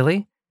that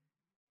silly?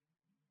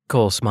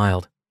 Cole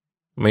smiled.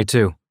 Me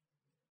too.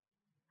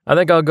 I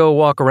think I'll go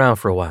walk around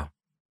for a while.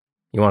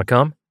 You want to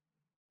come?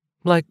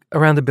 Like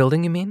around the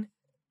building, you mean?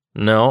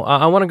 No,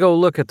 I want to go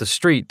look at the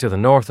street to the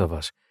north of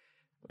us.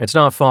 It's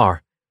not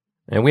far,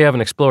 and we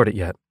haven't explored it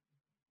yet.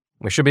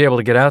 We should be able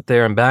to get out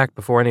there and back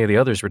before any of the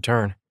others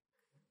return.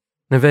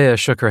 Nevaeh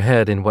shook her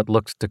head in what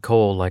looked to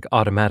Cole like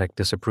automatic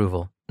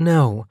disapproval.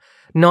 No,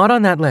 not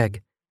on that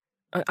leg.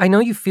 I know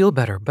you feel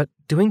better, but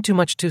doing too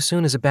much too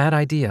soon is a bad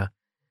idea.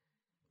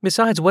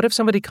 Besides, what if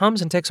somebody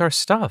comes and takes our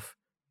stuff?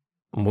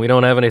 We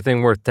don't have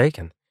anything worth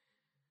taking.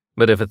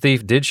 But if a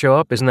thief did show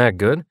up, isn't that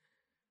good?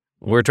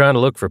 We're trying to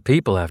look for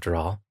people, after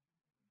all.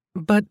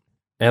 But...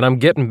 And I'm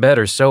getting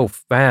better so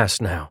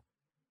fast now.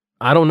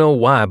 I don't know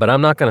why, but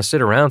I'm not going to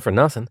sit around for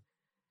nothing.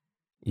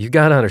 You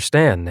got to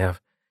understand,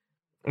 Nev.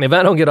 If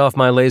I don't get off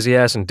my lazy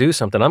ass and do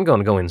something, I'm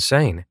going to go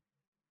insane.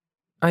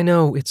 I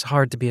know it's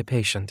hard to be a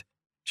patient,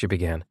 she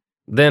began.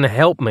 Then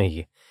help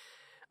me.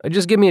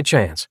 Just give me a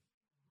chance.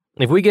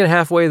 If we get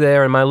halfway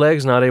there and my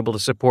leg's not able to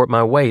support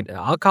my weight,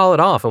 I'll call it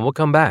off and we'll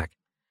come back.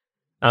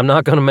 I'm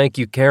not going to make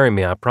you carry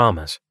me, I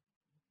promise.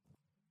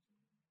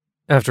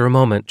 After a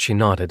moment, she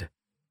nodded.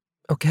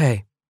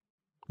 Okay.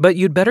 But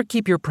you'd better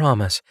keep your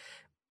promise.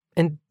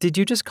 And did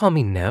you just call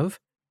me Nev?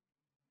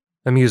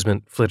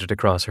 Amusement flitted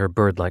across her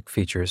bird-like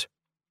features.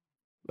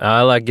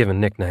 I like giving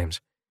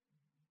nicknames.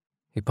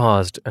 He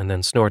paused and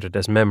then snorted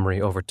as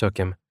memory overtook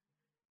him.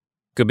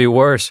 Could be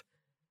worse.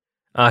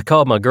 I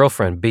called my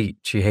girlfriend Beat.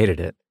 She hated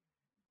it.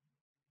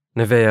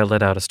 Nevaeh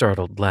let out a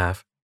startled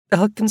laugh.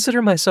 I'll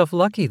consider myself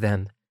lucky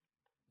then.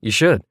 You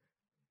should.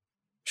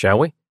 Shall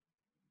we?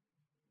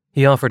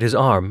 He offered his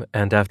arm,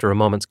 and after a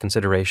moment's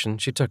consideration,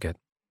 she took it.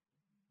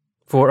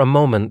 For a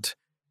moment,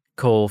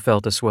 Cole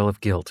felt a swell of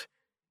guilt,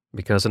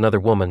 because another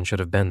woman should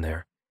have been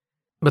there.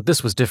 But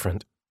this was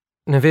different.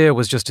 Nevaeh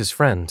was just his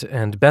friend,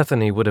 and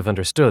Bethany would have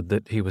understood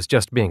that he was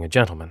just being a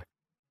gentleman.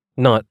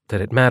 Not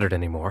that it mattered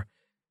anymore.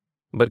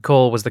 but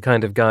Cole was the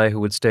kind of guy who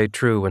would stay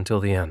true until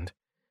the end,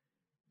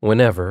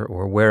 whenever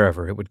or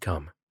wherever it would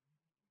come.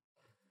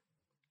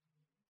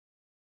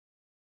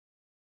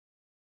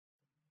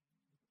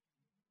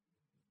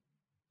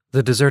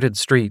 The deserted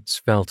streets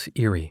felt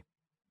eerie,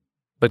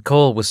 but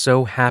Cole was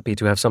so happy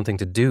to have something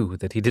to do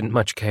that he didn't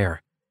much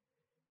care.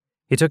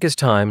 He took his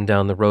time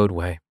down the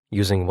roadway,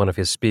 using one of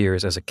his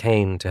spears as a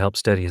cane to help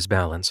steady his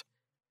balance.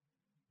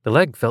 The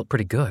leg felt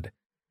pretty good.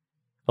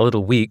 A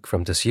little weak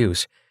from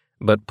disuse,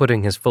 but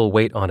putting his full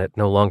weight on it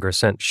no longer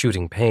sent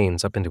shooting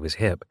pains up into his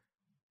hip.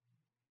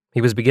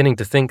 He was beginning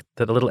to think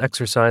that a little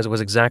exercise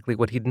was exactly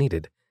what he'd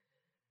needed.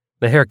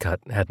 The haircut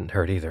hadn't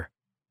hurt either.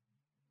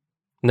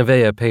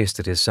 Nevaeh paced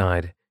at his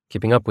side,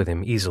 keeping up with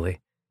him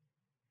easily.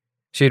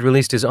 She had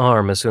released his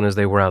arm as soon as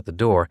they were out the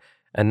door,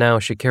 and now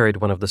she carried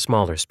one of the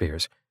smaller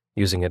spears,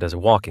 using it as a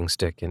walking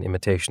stick in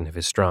imitation of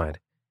his stride.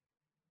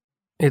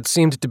 It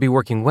seemed to be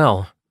working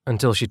well,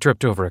 until she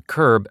tripped over a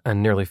curb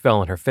and nearly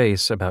fell on her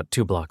face about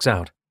 2 blocks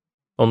out.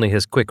 Only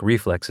his quick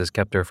reflexes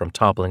kept her from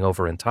toppling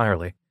over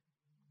entirely.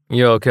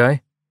 "You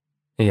okay?"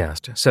 he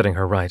asked, setting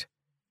her right.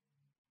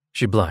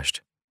 She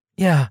blushed.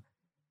 "Yeah.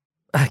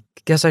 I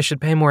guess I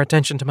should pay more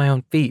attention to my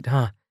own feet,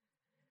 huh?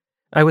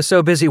 I was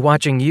so busy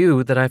watching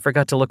you that I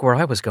forgot to look where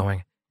I was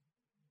going."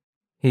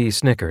 He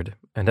snickered,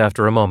 and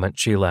after a moment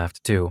she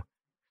laughed too.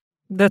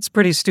 "That's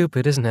pretty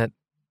stupid, isn't it?"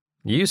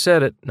 "You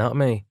said it, not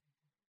me."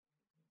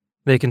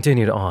 They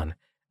continued on,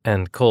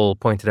 and Cole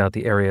pointed out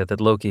the area that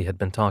Loki had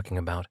been talking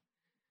about.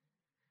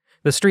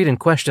 The street in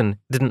question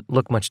didn't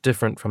look much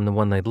different from the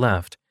one they'd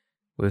left,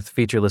 with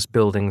featureless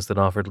buildings that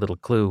offered little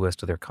clue as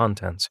to their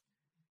contents.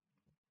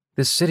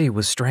 This city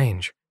was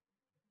strange.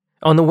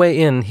 On the way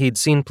in, he'd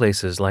seen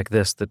places like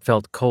this that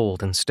felt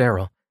cold and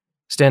sterile,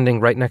 standing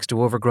right next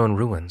to overgrown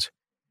ruins.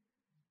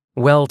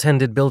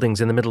 Well-tended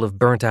buildings in the middle of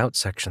burnt-out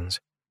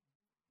sections.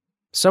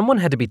 Someone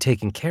had to be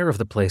taking care of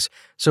the place,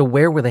 so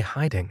where were they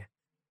hiding?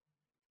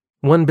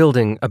 One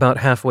building about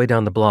halfway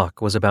down the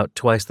block was about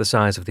twice the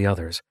size of the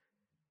others.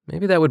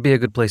 Maybe that would be a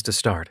good place to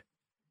start.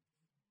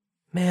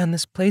 "Man,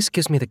 this place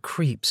gives me the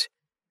creeps,"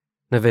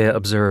 Nevaeh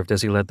observed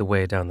as he led the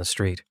way down the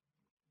street.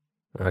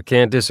 "I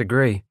can't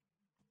disagree."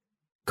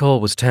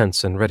 Cole was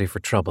tense and ready for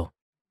trouble,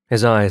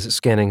 his eyes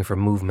scanning for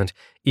movement,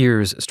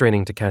 ears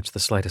straining to catch the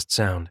slightest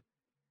sound.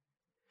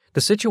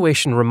 The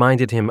situation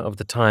reminded him of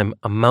the time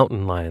a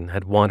mountain lion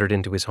had wandered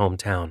into his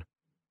hometown.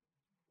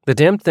 The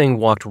damned thing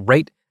walked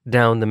right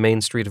down the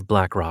main street of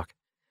Black Rock.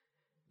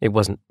 It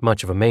wasn't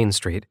much of a main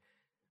street.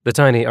 The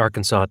tiny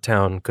Arkansas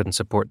town couldn't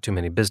support too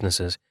many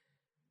businesses,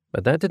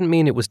 but that didn't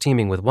mean it was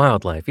teeming with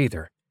wildlife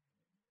either.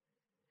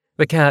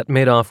 The cat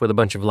made off with a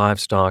bunch of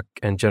livestock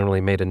and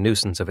generally made a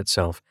nuisance of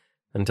itself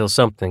until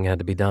something had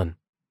to be done.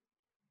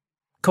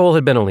 Cole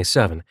had been only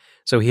 7,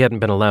 so he hadn't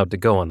been allowed to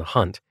go on the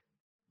hunt,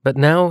 but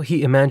now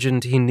he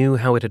imagined he knew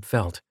how it had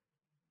felt.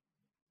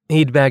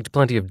 He'd bagged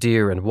plenty of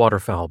deer and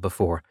waterfowl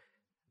before,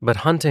 but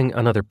hunting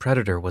another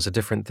predator was a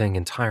different thing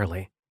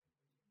entirely.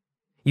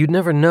 You'd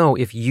never know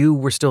if you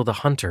were still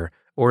the hunter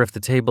or if the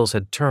tables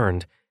had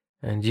turned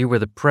and you were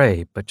the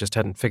prey but just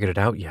hadn't figured it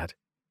out yet.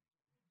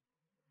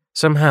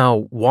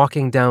 Somehow,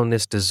 walking down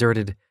this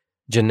deserted,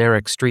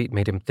 generic street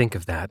made him think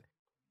of that,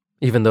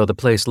 even though the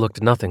place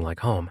looked nothing like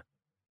home.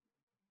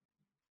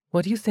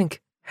 "What do you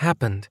think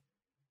happened?"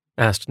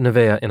 asked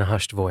Nevaeh in a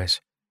hushed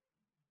voice.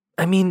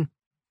 "I mean,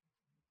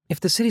 if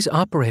the city's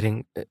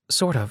operating,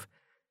 sort of,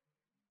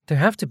 there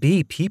have to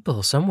be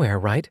people somewhere,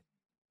 right?"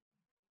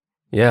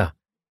 "Yeah,"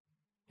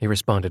 he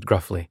responded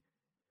gruffly,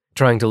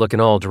 trying to look in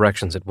all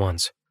directions at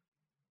once.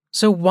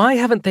 "So why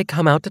haven't they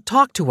come out to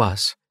talk to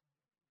us?"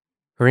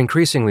 Her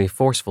increasingly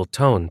forceful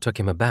tone took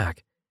him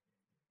aback.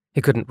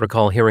 He couldn't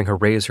recall hearing her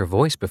raise her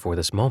voice before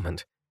this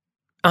moment.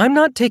 "I'm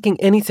not taking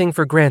anything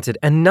for granted,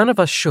 and none of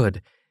us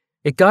should.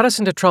 It got us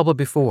into trouble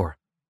before."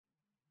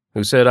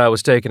 "Who said I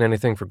was taking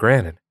anything for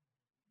granted?"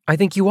 "I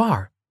think you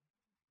are.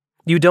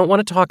 You don't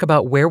want to talk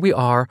about where we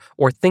are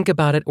or think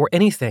about it or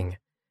anything.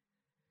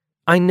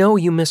 I know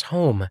you miss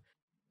home,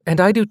 and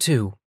I do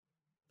too,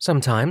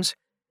 sometimes.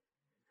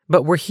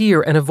 But we're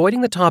here, and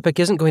avoiding the topic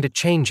isn't going to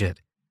change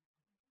it."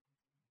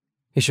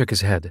 He shook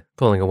his head,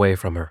 pulling away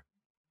from her.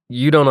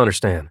 "You don't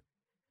understand."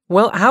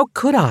 "Well, how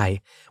could I,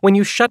 when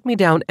you shut me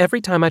down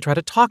every time I try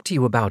to talk to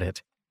you about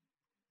it?"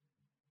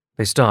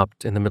 They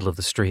stopped in the middle of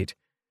the street,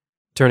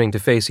 turning to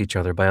face each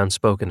other by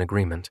unspoken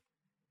agreement.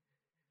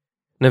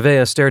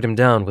 Nevaeh stared him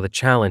down with a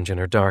challenge in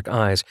her dark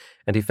eyes,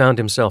 and he found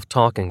himself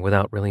talking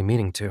without really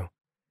meaning to.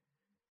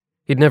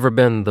 He'd never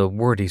been the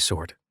wordy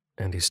sort,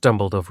 and he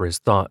stumbled over his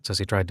thoughts as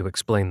he tried to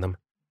explain them.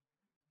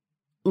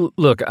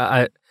 "Look,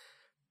 I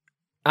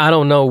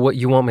don't know what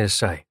you want me to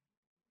say.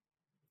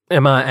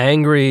 Am I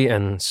angry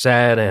and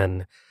sad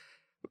and,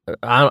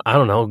 I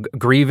don't know,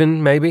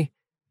 grieving, maybe?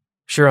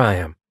 Sure I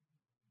am.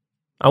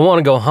 I want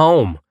to go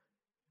home,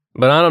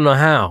 but I don't know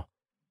how.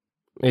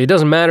 It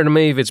doesn't matter to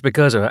me if it's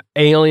because of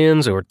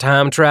aliens or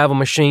time travel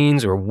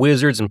machines or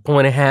wizards and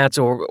pointy hats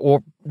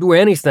or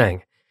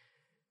anything.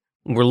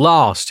 We're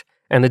lost,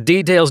 and the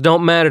details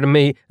don't matter to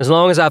me as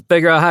long as I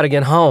figure out how to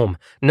get home.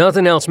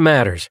 Nothing else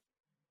matters."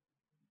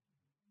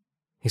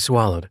 He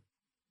swallowed.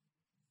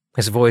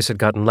 His voice had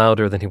gotten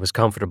louder than he was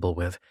comfortable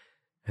with,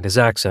 and his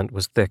accent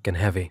was thick and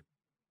heavy.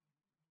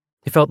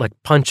 He felt like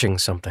punching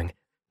something,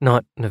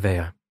 not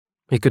Nevaeh.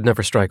 He could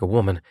never strike a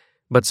woman,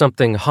 but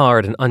something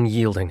hard and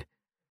unyielding,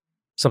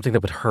 something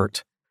that would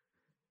hurt.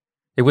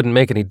 It wouldn't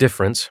make any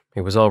difference.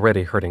 He was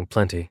already hurting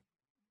plenty.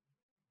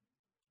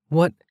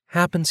 What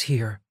happens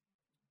here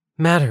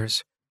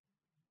matters.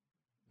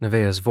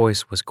 Nevaeh's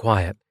voice was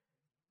quiet,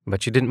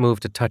 but she didn't move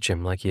to touch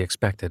him like he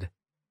expected.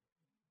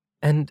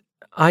 And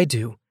I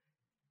do,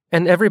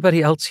 and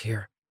everybody else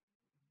here.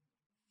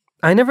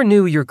 I never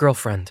knew your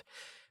girlfriend,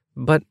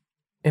 but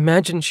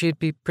imagine she'd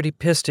be pretty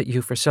pissed at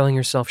you for selling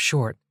yourself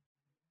short.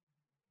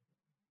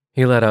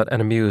 He let out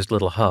an amused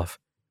little huff.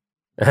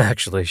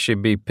 Actually,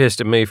 she'd be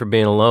pissed at me for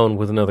being alone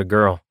with another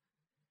girl.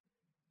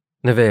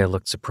 Nevaeh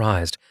looked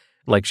surprised,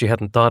 like she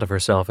hadn't thought of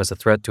herself as a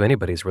threat to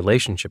anybody's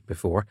relationship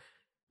before,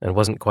 and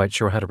wasn't quite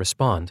sure how to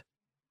respond.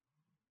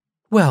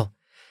 Well,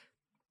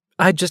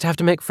 I'd just have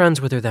to make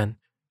friends with her then,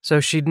 so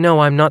she'd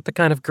know I'm not the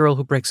kind of girl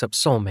who breaks up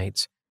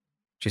soulmates,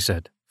 she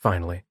said,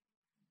 finally.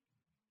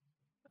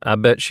 I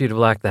bet she'd have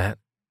liked that,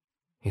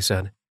 he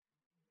said.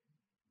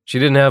 She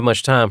didn't have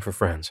much time for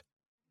friends.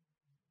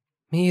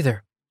 Me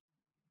either.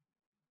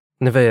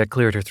 Nevaeh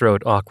cleared her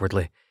throat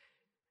awkwardly.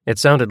 It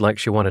sounded like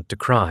she wanted to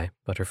cry,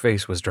 but her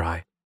face was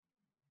dry.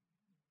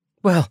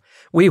 Well,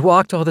 we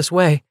walked all this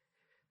way.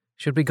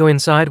 Should we go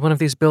inside one of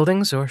these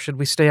buildings, or should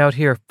we stay out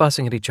here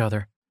fussing at each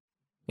other?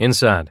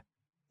 Inside.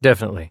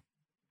 Definitely.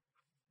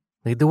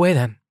 Lead the way,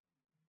 then.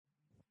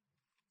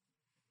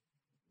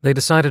 They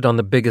decided on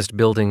the biggest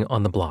building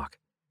on the block.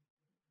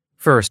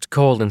 First,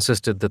 Cole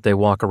insisted that they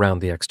walk around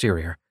the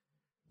exterior.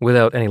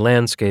 Without any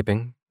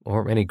landscaping,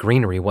 or any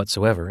greenery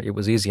whatsoever, it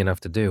was easy enough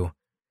to do.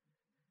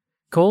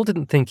 Cole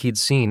didn't think he'd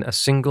seen a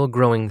single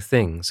growing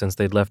thing since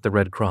they'd left the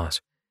Red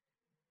Cross.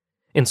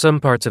 In some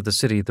parts of the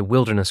city, the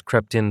wilderness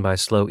crept in by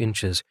slow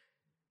inches,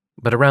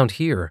 but around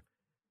here,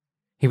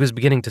 he was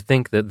beginning to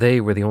think that they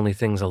were the only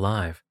things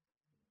alive.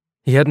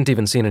 He hadn't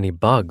even seen any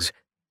bugs,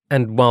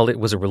 and while it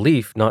was a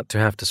relief not to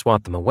have to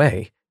swat them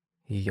away,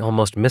 he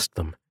almost missed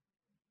them.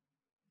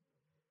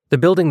 The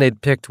building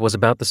they'd picked was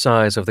about the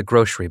size of the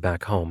grocery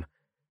back home,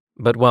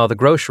 but while the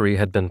grocery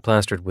had been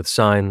plastered with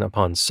sign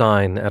upon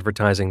sign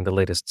advertising the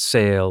latest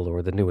sale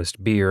or the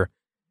newest beer,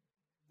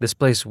 this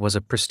place was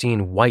a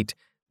pristine white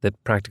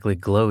that practically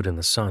glowed in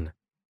the sun.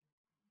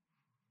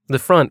 The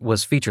front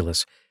was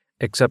featureless,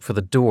 except for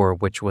the door,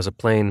 which was a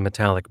plain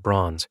metallic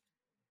bronze.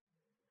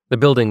 The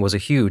building was a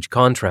huge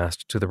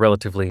contrast to the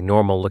relatively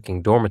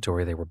normal-looking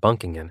dormitory they were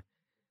bunking in.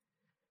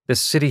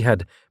 This city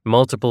had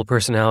multiple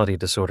personality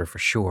disorder for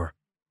sure.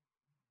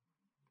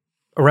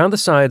 Around the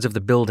sides of the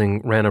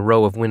building ran a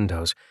row of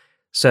windows,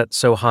 set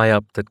so high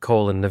up that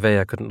Cole and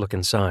Nevaeh couldn't look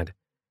inside.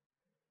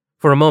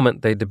 For a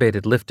moment, they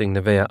debated lifting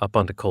Nevaeh up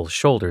onto Cole's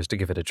shoulders to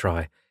give it a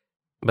try,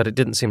 but it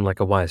didn't seem like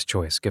a wise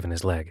choice given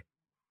his leg.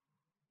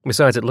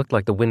 Besides, it looked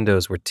like the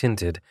windows were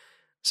tinted,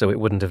 so it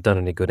wouldn't have done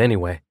any good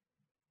anyway.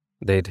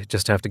 They'd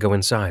just have to go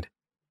inside.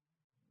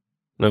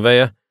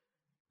 Nevaeh,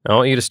 I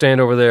want you to stand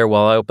over there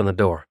while I open the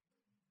door.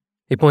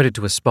 He pointed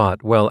to a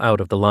spot well out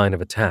of the line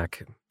of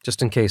attack,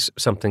 just in case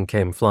something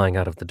came flying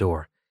out of the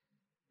door.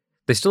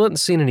 They still hadn't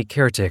seen any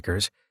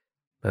caretakers,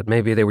 but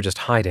maybe they were just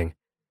hiding.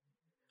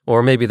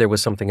 Or maybe there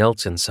was something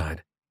else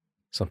inside.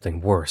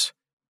 Something worse.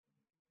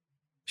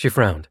 She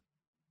frowned.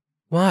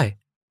 Why?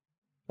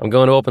 I'm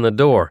going to open the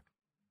door.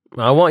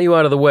 I want you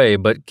out of the way,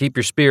 but keep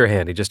your spear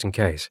handy just in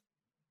case.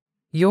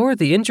 You're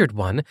the injured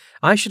one.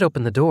 I should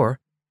open the door.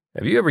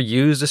 Have you ever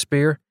used a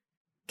spear?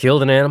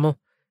 Killed an animal?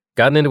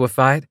 Gotten into a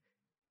fight?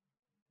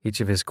 Each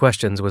of his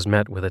questions was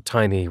met with a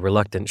tiny,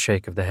 reluctant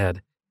shake of the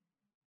head.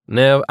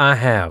 No, I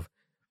have.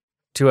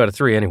 2 out of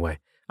 3 anyway.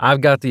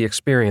 I've got the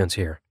experience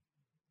here.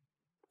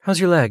 How's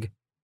your leg?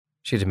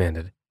 She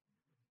demanded.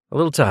 A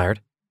little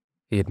tired,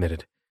 he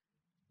admitted.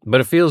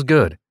 But it feels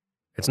good.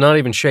 It's not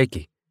even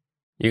shaky.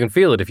 You can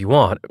feel it if you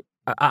want.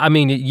 I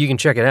mean, you can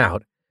check it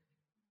out.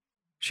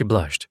 She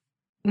blushed.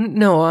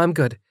 No, I'm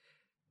good.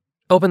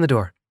 Open the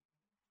door.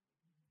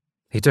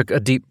 He took a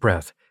deep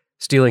breath,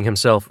 steeling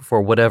himself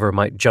for whatever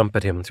might jump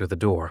at him through the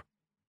door.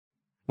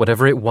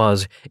 Whatever it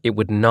was, it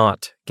would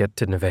not get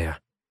to Nevaeh.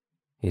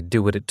 He'd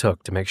do what it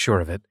took to make sure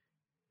of it.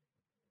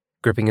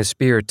 Gripping his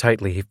spear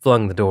tightly, he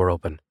flung the door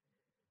open.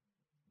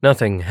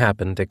 Nothing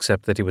happened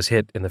except that he was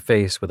hit in the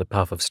face with a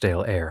puff of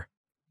stale air.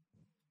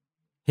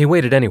 He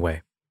waited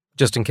anyway,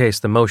 just in case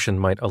the motion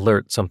might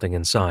alert something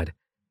inside,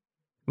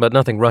 but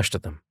nothing rushed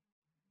at them.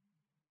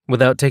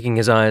 Without taking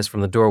his eyes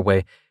from the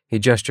doorway, he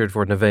gestured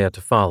for Nevaeh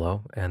to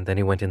follow, and then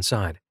he went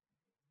inside.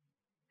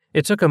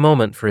 It took a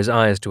moment for his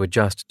eyes to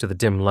adjust to the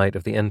dim light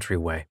of the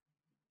entryway.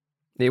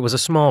 It was a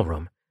small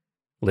room,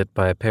 lit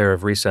by a pair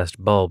of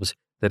recessed bulbs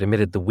that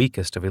emitted the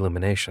weakest of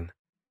illumination.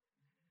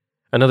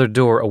 Another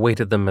door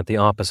awaited them at the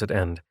opposite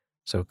end,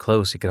 so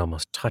close he could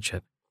almost touch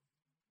it.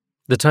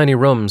 The tiny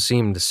room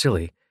seemed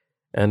silly,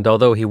 and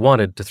although he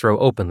wanted to throw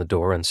open the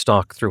door and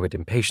stalk through it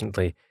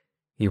impatiently,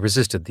 he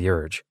resisted the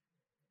urge.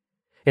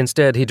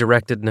 Instead, he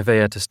directed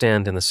Nevaeh to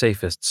stand in the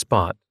safest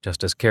spot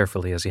just as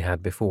carefully as he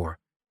had before.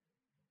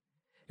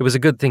 It was a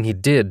good thing he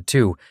did,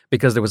 too,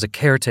 because there was a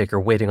caretaker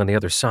waiting on the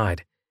other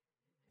side.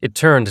 It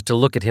turned to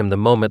look at him the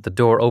moment the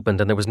door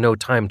opened, and there was no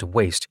time to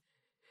waste.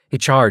 He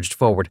charged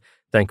forward,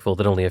 thankful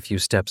that only a few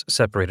steps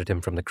separated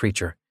him from the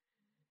creature.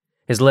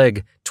 His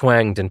leg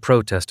twanged in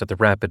protest at the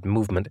rapid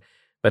movement,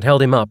 but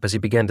held him up as he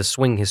began to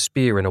swing his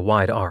spear in a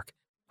wide arc,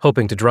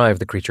 hoping to drive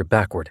the creature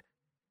backward.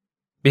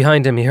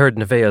 Behind him, he heard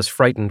Nevaeh's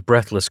frightened,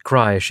 breathless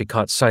cry as she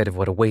caught sight of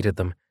what awaited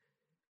them.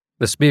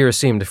 The spear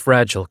seemed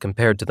fragile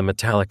compared to the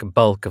metallic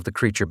bulk of the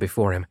creature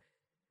before him.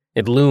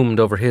 It loomed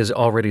over his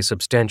already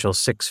substantial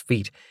 6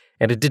 feet,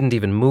 and it didn't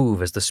even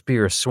move as the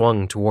spear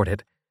swung toward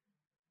it.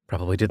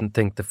 Probably didn't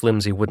think the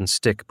flimsy wooden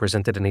stick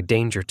presented any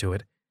danger to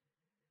it.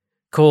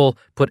 Cole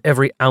put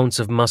every ounce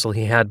of muscle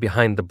he had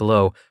behind the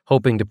blow,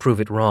 hoping to prove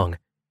it wrong.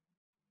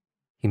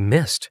 He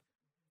missed.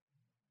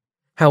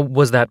 How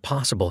was that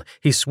possible?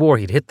 He swore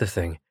he'd hit the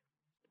thing.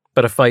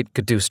 But a fight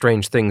could do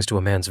strange things to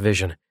a man's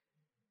vision.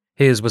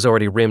 His was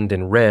already rimmed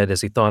in red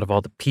as he thought of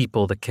all the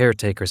people the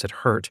caretakers had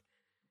hurt.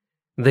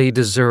 They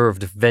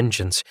deserved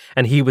vengeance,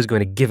 and he was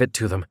going to give it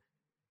to them.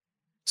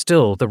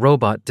 Still, the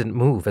robot didn't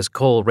move as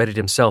Cole readied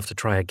himself to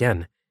try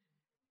again.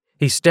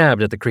 He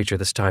stabbed at the creature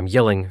this time,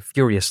 yelling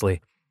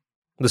furiously.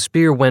 The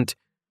spear went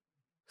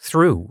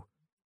through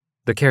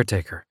the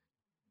caretaker.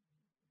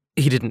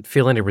 He didn't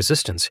feel any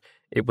resistance.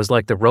 It was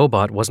like the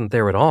robot wasn't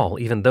there at all,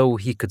 even though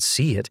he could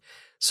see it,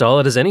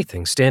 solid as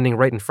anything, standing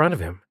right in front of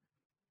him.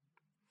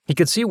 He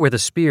could see where the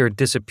spear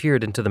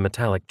disappeared into the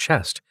metallic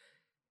chest,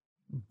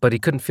 but he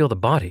couldn't feel the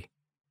body.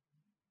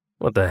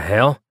 "What the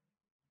hell?"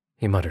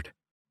 he muttered.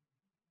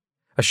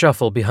 A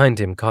shuffle behind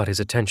him caught his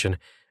attention,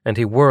 and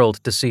he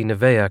whirled to see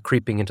Nevaeh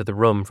creeping into the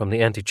room from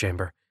the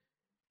antechamber.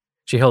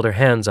 She held her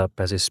hands up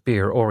as his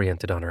spear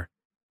oriented on her.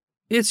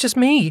 "It's just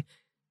me,"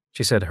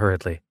 she said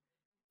hurriedly.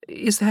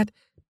 "Is that...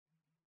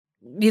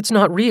 It's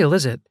not real,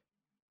 is it?"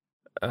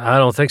 "I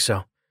don't think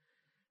so.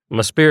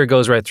 My spear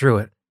goes right through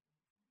it."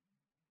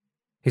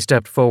 He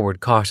stepped forward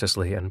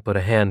cautiously and put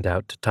a hand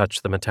out to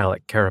touch the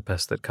metallic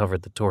carapace that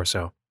covered the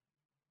torso.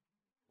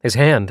 His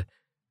hand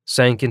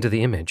sank into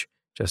the image,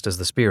 just as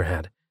the spear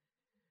had,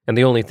 and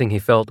the only thing he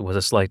felt was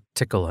a slight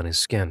tickle on his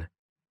skin.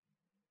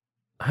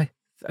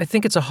 I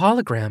think it's a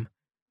hologram,"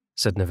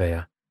 said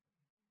Nevaeh.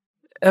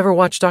 "Ever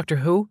watch Doctor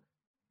Who?"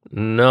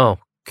 "No,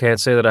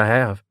 can't say that I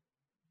have."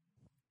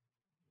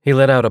 He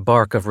let out a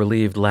bark of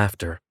relieved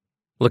laughter,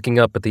 looking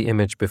up at the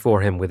image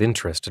before him with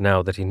interest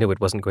now that he knew it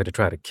wasn't going to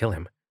try to kill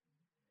him.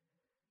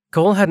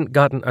 Cole hadn't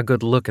gotten a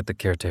good look at the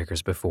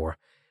caretakers before.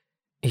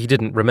 He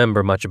didn't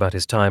remember much about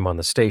his time on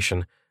the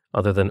station,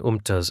 other than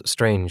Umta's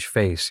strange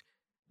face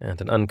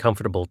and an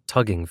uncomfortable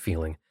tugging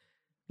feeling,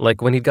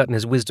 like when he'd gotten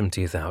his wisdom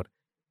teeth out.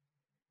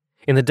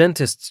 In the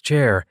dentist's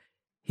chair,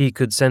 he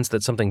could sense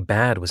that something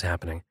bad was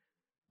happening,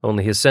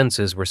 only his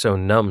senses were so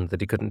numbed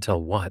that he couldn't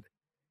tell what.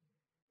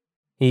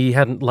 He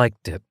hadn't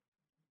liked it,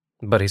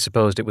 but he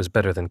supposed it was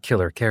better than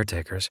killer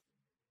caretakers.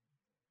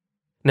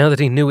 Now that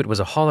he knew it was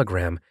a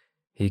hologram,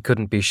 he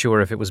couldn't be sure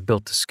if it was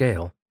built to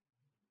scale.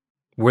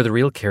 Were the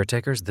real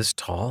caretakers this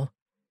tall?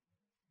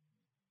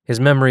 His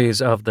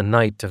memories of the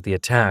night of the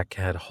attack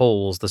had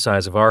holes the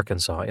size of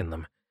Arkansas in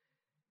them.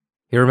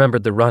 He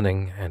remembered the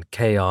running and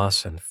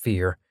chaos and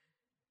fear,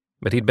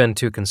 but he'd been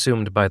too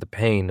consumed by the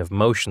pain of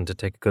motion to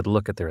take a good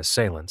look at their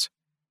assailants.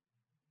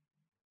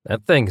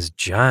 "That thing's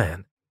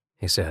giant,"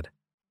 he said.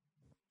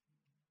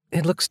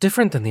 "It looks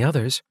different than the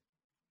others,"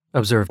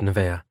 observed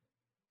Nevaeh.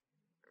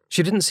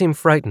 She didn't seem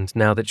frightened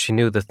now that she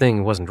knew the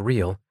thing wasn't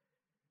real.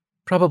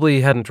 Probably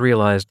hadn't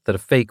realized that a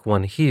fake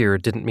one here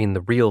didn't mean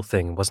the real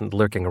thing wasn't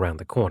lurking around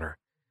the corner.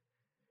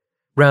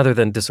 Rather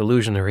than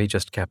disillusion her, he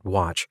just kept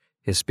watch,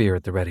 his spear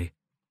at the ready.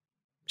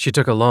 She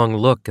took a long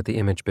look at the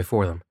image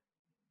before them.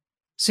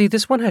 "See,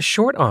 this one has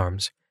short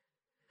arms.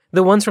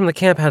 The ones from the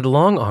camp had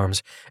long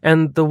arms,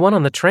 and the one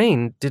on the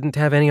train didn't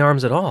have any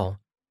arms at all."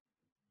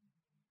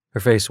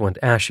 Her face went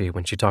ashy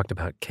when she talked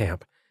about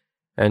camp,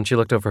 and she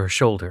looked over her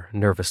shoulder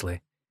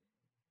nervously.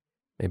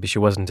 Maybe she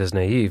wasn't as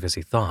naive as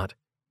he thought.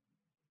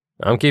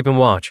 "I'm keeping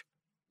watch,"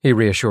 he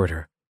reassured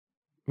her.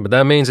 "But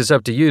that means it's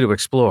up to you to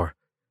explore.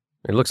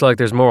 It looks like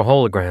there's more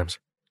holograms."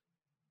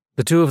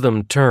 The two of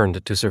them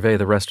turned to survey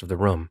the rest of the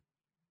room.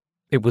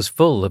 It was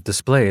full of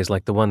displays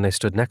like the one they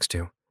stood next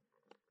to.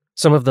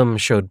 Some of them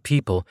showed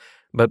people,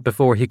 but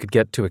before he could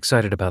get too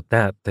excited about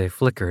that, they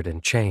flickered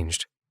and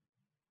changed.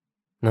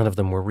 None of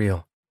them were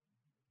real.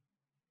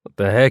 "What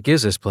the heck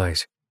is this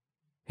place?"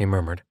 he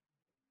murmured.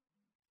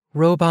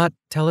 "Robot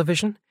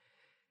television?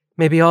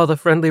 Maybe all the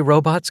friendly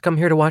robots come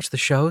here to watch the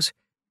shows?"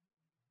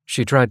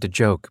 She tried to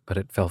joke, but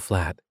it fell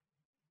flat.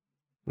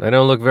 "They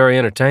don't look very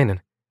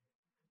entertaining.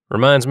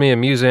 Reminds me of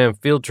museum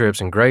field trips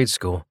in grade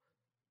school.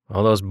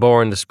 All those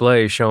boring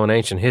displays showing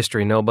ancient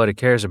history nobody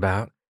cares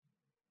about."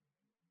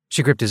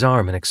 She gripped his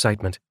arm in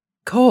excitement.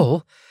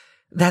 "Cole,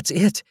 that's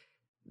it.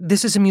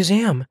 This is a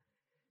museum.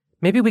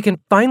 Maybe we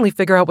can finally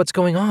figure out what's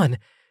going on.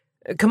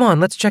 Come on,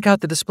 let's check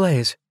out the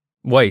displays."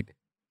 "Wait."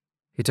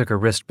 He took her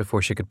wrist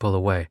before she could pull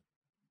away.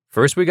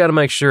 First, we gotta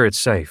make sure it's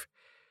safe.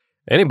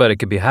 Anybody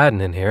could be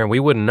hiding in here, and we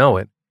wouldn't know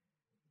it.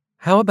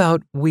 How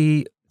about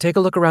we take a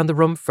look around the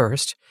room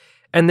first,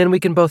 and then we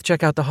can both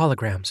check out the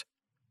holograms?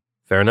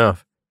 Fair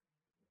enough.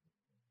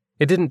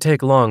 It didn't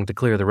take long to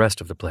clear the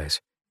rest of the place.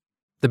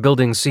 The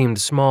building seemed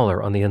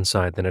smaller on the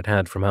inside than it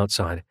had from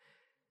outside,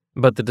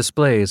 but the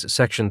displays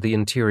sectioned the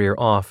interior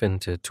off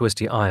into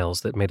twisty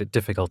aisles that made it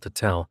difficult to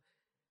tell,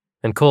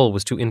 and Cole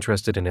was too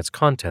interested in its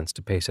contents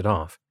to pace it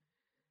off.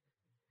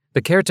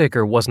 The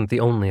caretaker wasn't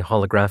the only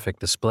holographic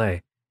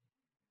display.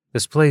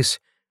 This place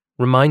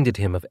reminded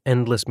him of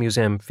endless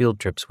museum field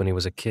trips when he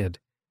was a kid.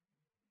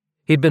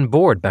 He'd been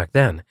bored back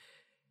then,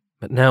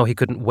 but now he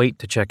couldn't wait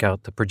to check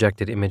out the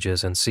projected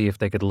images and see if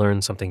they could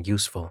learn something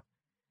useful.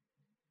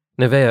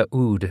 Nevaeh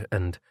oohed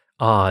and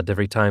awed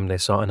every time they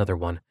saw another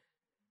one,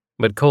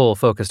 but Cole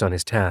focused on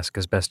his task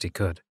as best he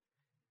could.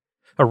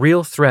 A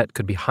real threat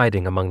could be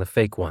hiding among the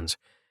fake ones,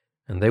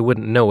 and they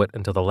wouldn't know it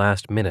until the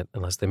last minute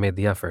unless they made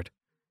the effort.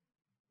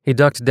 He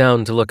ducked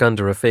down to look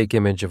under a fake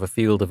image of a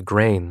field of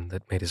grain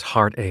that made his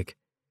heart ache.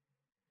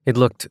 It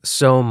looked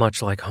so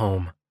much like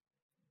home.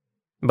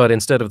 But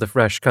instead of the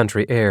fresh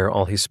country air,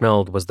 all he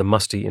smelled was the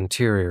musty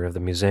interior of the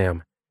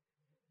museum.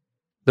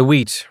 The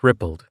wheat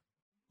rippled,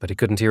 but he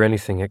couldn't hear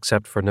anything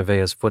except for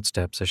Nevaeh's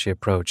footsteps as she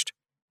approached.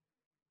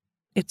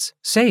 It's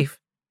safe,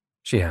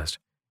 she asked.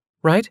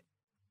 Right?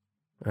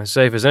 As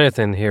safe as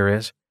anything here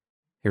is,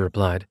 he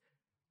replied,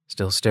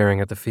 still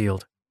staring at the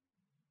field.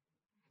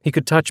 He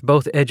could touch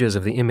both edges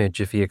of the image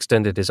if he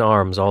extended his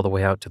arms all the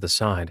way out to the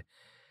side,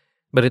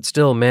 but it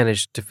still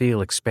managed to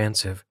feel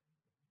expansive.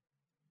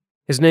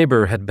 His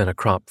neighbor had been a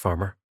crop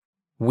farmer,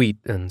 wheat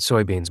and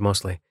soybeans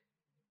mostly.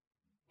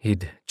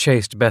 He'd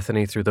chased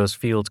Bethany through those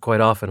fields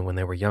quite often when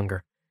they were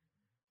younger.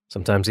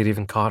 Sometimes he'd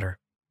even caught her.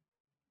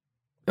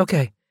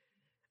 Okay,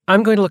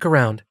 I'm going to look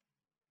around.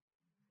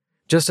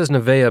 Just as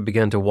Nevaeh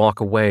began to walk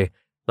away,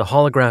 the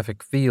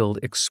holographic field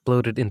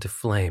exploded into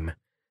flame.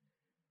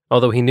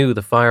 Although he knew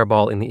the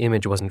fireball in the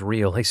image wasn't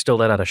real, he still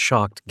let out a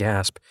shocked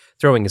gasp,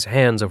 throwing his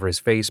hands over his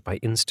face by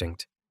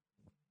instinct.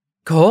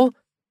 Cole?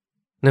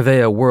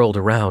 Nevaeh whirled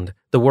around,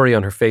 the worry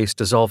on her face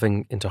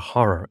dissolving into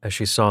horror as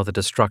she saw the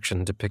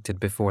destruction depicted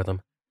before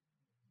them.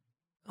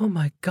 Oh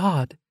my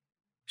God,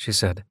 she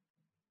said.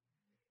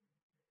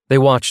 They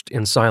watched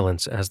in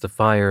silence as the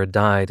fire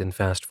died and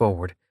fast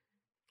forward,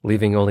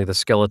 leaving only the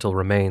skeletal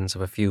remains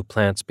of a few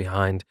plants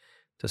behind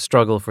to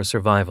struggle for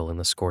survival in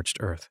the scorched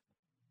earth.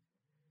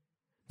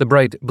 The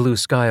bright blue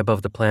sky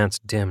above the plants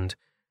dimmed,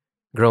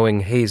 growing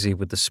hazy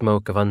with the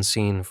smoke of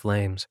unseen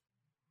flames.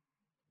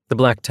 The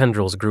black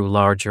tendrils grew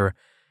larger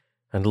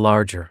and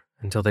larger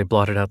until they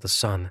blotted out the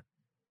sun.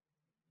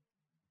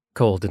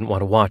 Cole didn't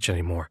want to watch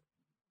anymore.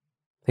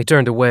 He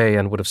turned away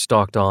and would have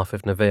stalked off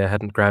if Nevaeh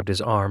hadn't grabbed his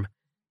arm.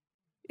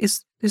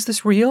 Is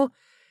this real?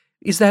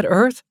 Is that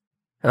Earth?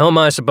 How am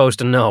I supposed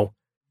to know?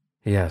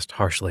 He asked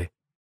harshly.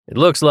 It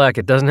looks like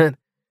it, doesn't it?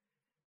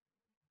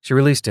 She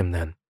released him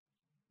then,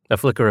 a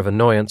flicker of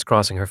annoyance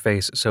crossing her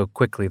face so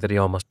quickly that he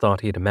almost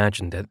thought he had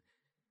imagined it.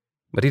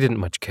 But he didn't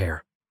much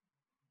care.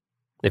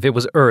 If it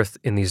was Earth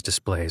in these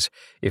displays,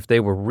 if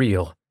they were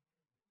real,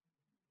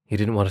 he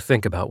didn't want to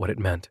think about what it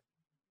meant.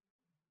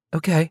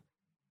 Okay,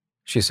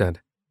 she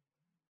said.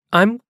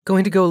 I'm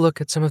going to go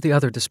look at some of the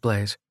other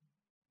displays.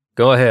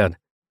 Go ahead,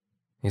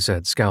 he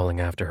said,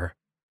 scowling after her.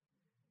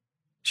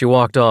 She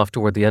walked off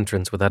toward the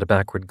entrance without a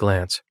backward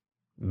glance.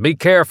 Be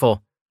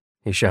careful,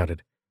 he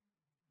shouted,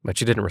 but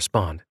she didn't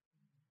respond.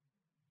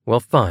 Well,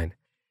 fine.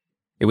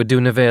 It would do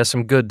Nevaeh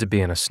some good to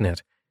be in a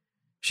snit.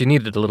 She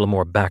needed a little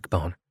more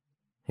backbone.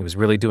 He was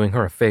really doing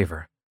her a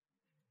favor.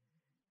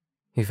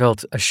 He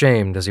felt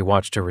ashamed as he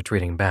watched her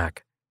retreating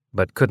back,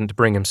 but couldn't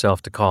bring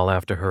himself to call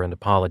after her and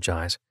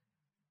apologize.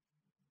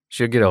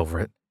 She'll get over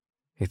it,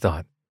 he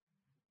thought.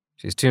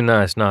 She's too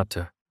nice not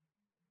to.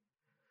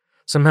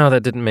 Somehow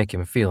that didn't make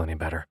him feel any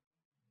better.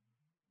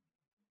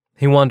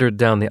 He wandered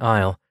down the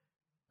aisle.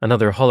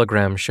 Another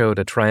hologram showed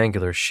a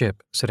triangular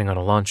ship sitting on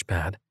a launch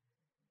pad.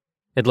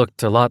 It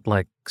looked a lot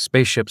like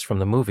spaceships from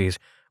the movies,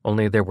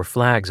 only there were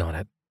flags on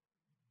it.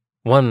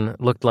 One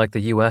looked like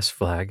the U.S.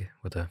 flag,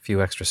 with a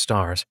few extra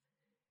stars.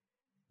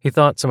 He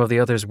thought some of the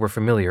others were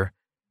familiar,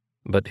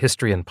 but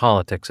history and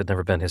politics had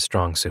never been his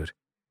strong suit.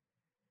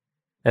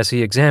 As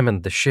he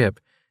examined the ship,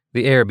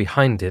 the air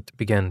behind it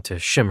began to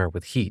shimmer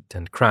with heat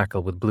and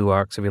crackle with blue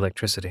arcs of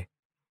electricity.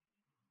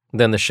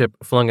 Then the ship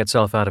flung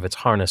itself out of its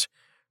harness,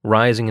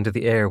 rising into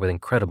the air with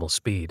incredible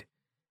speed.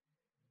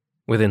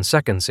 Within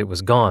seconds, it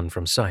was gone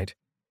from sight.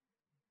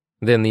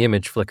 Then the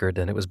image flickered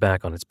and it was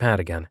back on its pad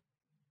again.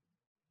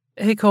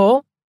 Hey,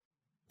 Cole,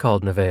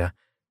 called Nevaeh,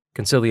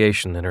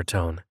 conciliation in her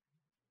tone.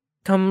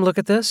 Come look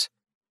at this.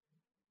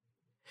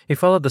 He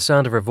followed the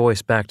sound of her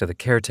voice back to the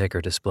caretaker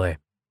display.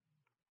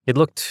 It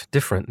looked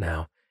different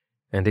now,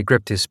 and he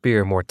gripped his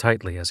spear more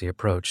tightly as he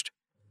approached.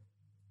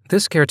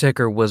 This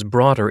caretaker was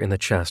broader in the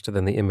chest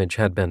than the image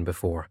had been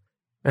before,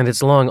 and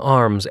its long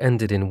arms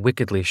ended in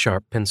wickedly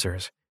sharp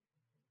pincers.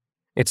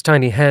 Its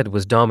tiny head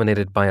was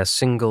dominated by a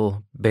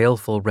single,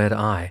 baleful red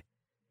eye.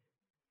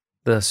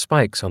 The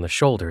spikes on the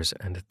shoulders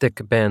and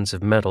thick bands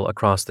of metal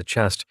across the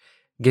chest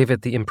gave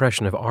it the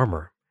impression of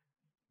armor,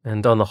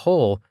 and on the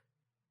whole,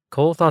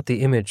 Cole thought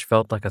the image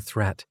felt like a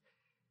threat,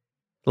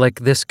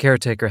 like this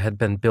caretaker had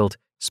been built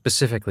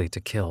specifically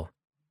to kill.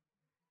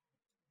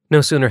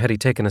 No sooner had he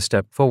taken a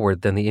step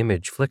forward than the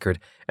image flickered,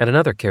 and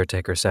another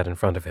caretaker sat in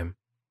front of him.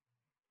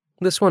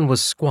 This one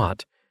was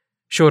squat,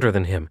 shorter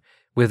than him,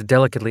 with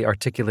delicately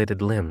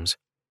articulated limbs.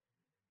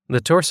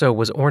 The torso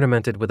was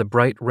ornamented with a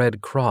bright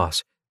red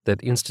cross that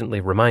instantly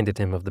reminded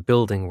him of the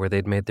building where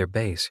they'd made their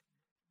base.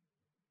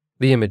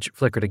 The image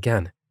flickered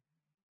again.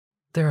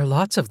 "There are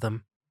lots of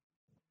them."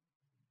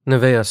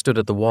 Nevaeh stood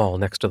at the wall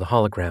next to the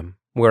hologram,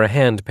 where a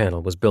hand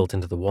panel was built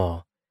into the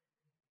wall.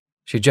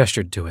 She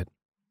gestured to it.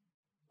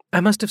 "I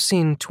must have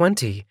seen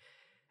 20,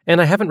 and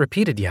I haven't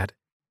repeated yet.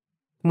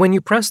 When you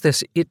press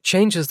this, it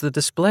changes the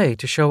display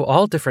to show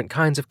all different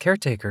kinds of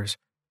caretakers."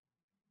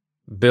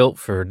 "Built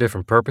for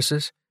different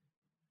purposes?"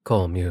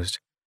 Cole mused.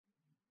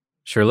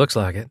 "Sure looks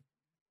like it."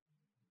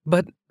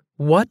 "But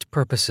what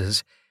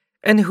purposes?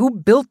 And who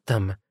built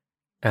them?"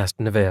 asked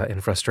Nevaeh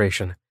in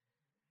frustration.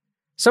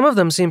 "Some of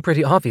them seem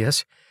pretty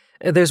obvious.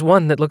 There's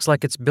one that looks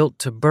like it's built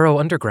to burrow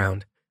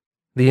underground."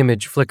 The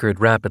image flickered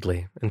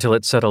rapidly until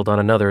it settled on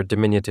another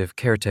diminutive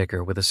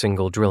caretaker with a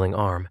single drilling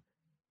arm.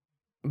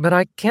 "But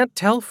I can't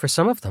tell for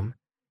some of them."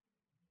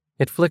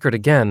 It flickered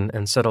again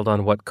and settled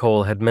on what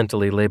Cole had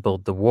mentally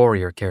labeled the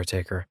warrior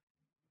caretaker.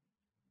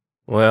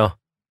 "Well,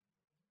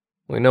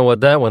 we know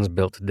what that one's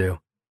built to do,"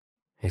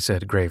 he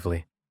said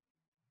gravely.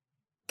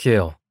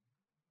 "Kill."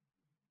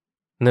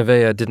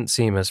 Nevaeh didn't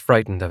seem as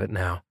frightened of it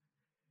now.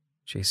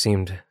 She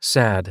seemed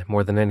sad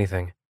more than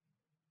anything.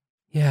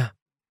 "Yeah,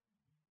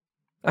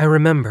 I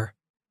remember."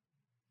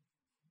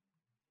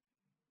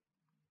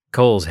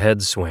 Cole's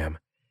head swam.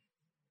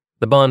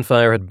 The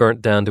bonfire had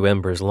burnt down to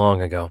embers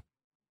long ago,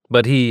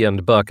 but he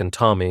and Buck and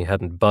Tommy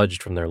hadn't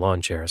budged from their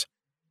lawn chairs.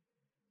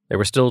 There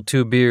were still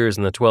 2 beers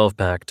in the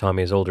 12-pack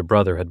Tommy's older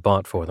brother had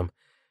bought for them,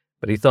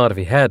 but he thought if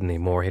he had any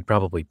more, he'd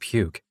probably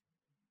puke.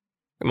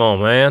 "Come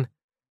on, man,"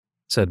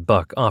 said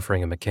Buck,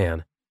 offering him a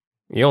can.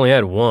 "You only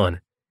had 1.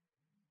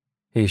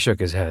 He shook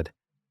his head.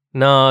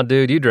 "Nah,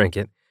 dude, you drink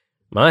it.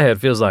 My head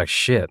feels like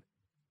shit."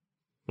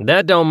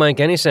 "That don't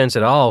make any sense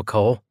at all,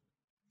 Cole,"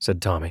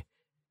 said Tommy.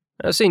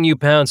 "I've seen you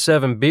pound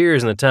 7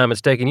 beers in the time it's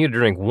taken you to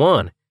drink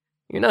 1.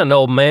 You're not an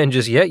old man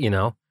just yet, you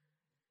know."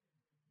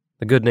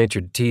 The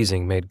good-natured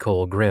teasing made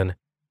Cole grin.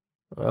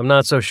 "I'm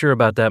not so sure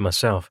about that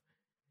myself."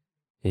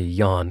 He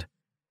yawned.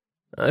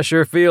 "I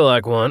sure feel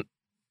like one.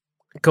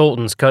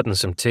 Colton's cutting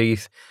some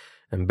teeth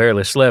and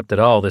barely slept at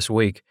all this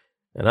week,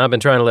 and I've been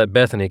trying to let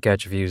Bethany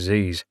catch a few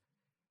Z's.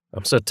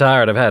 I'm so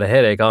tired I've had a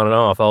headache on and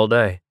off all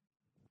day."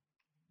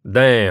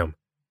 "Damn,"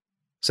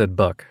 said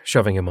Buck,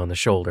 shoving him on the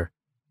shoulder.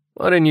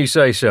 "Why didn't you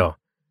say so?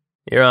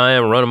 Here I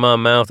am running my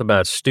mouth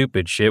about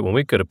stupid shit when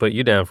we could have put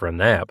you down for a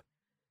nap."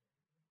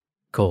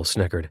 Cole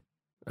snickered.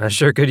 "I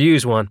sure could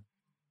use one.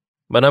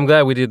 But I'm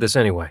glad we did this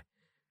anyway.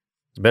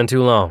 It's been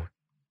too long."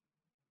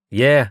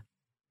 "Yeah."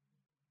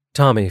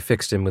 Tommy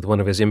fixed him with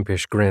one of his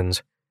impish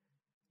grins.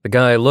 The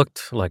guy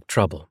looked like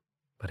trouble,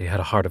 but he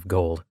had a heart of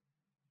gold.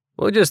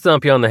 "We'll just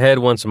thump you on the head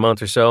once a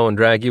month or so and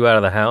drag you out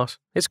of the house.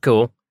 It's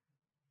cool."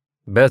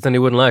 "Bethany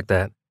wouldn't like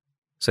that,"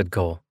 said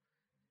Cole.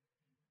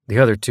 The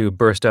other 2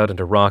 burst out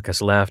into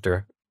raucous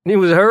laughter. "It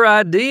was her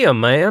idea,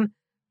 man,"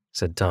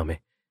 said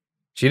Tommy.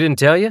 "She didn't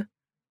tell you?"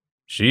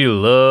 "She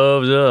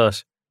loves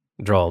us,"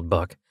 drawled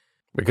Buck,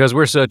 "because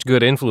we're such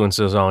good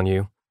influences on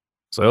you.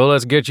 So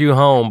let's get you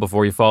home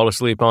before you fall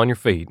asleep on your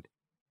feet."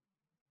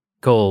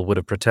 Cole would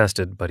have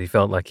protested, but he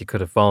felt like he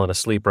could have fallen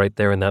asleep right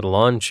there in that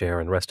lawn chair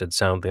and rested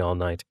soundly all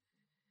night.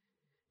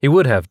 He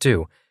would have,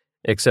 too,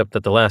 except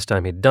that the last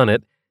time he'd done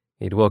it,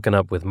 he'd woken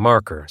up with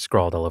marker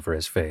scrawled all over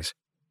his face.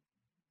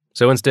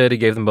 So instead he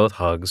gave them both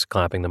hugs,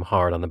 clapping them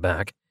hard on the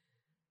back.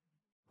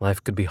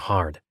 Life could be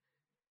hard,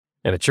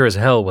 and it sure as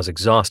hell was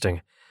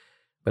exhausting,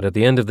 but at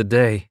the end of the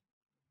day,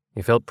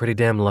 he felt pretty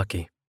damn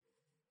lucky.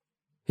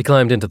 He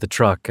climbed into the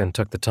truck and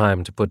took the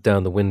time to put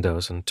down the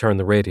windows and turn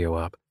the radio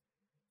up.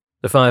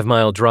 The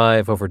 5-mile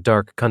drive over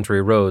dark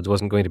country roads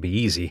wasn't going to be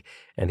easy,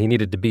 and he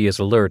needed to be as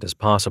alert as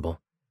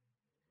possible.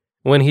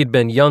 When he'd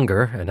been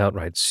younger and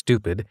outright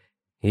stupid,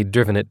 he'd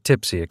driven it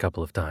tipsy a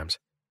couple of times.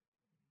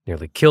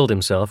 Nearly killed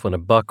himself when a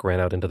buck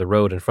ran out into the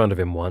road in front of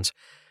him once,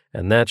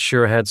 and that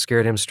sure had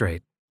scared him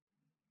straight.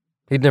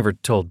 He'd never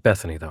told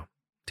Bethany, though,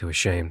 too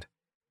ashamed.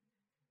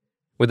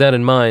 With that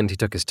in mind, he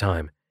took his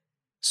time.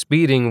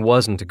 Speeding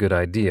wasn't a good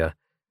idea,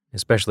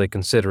 especially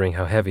considering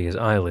how heavy his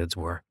eyelids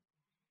were.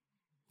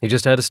 He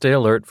just had to stay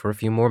alert for a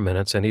few more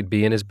minutes and he'd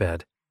be in his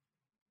bed.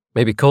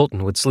 Maybe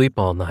Colton would sleep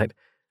all night,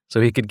 so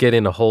he could get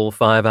in a whole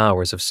 5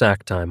 hours of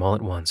sack time all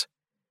at once.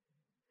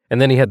 And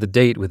then he had the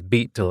date with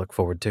Beat to look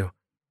forward to.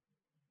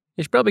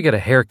 He should probably get a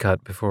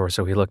haircut before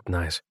so he looked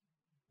nice.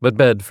 But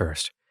bed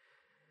first.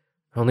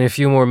 Only a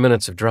few more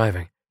minutes of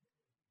driving.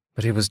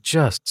 But he was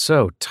just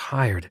so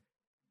tired.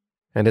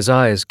 And his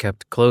eyes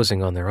kept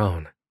closing on their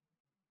own.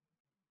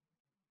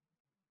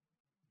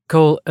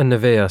 Cole and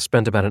Nevaeh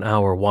spent about an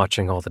hour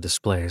watching all the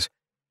displays.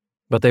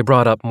 But they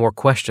brought up more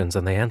questions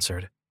than they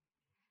answered.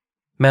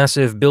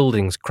 Massive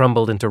buildings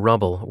crumbled into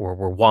rubble or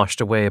were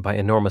washed away by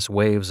enormous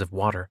waves of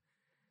water.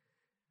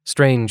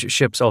 Strange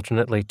ships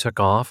alternately took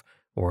off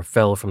or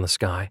fell from the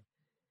sky.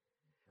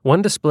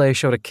 One display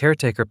showed a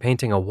caretaker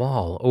painting a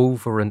wall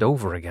over and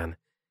over again.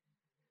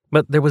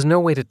 But there was no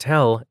way to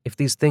tell if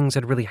these things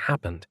had really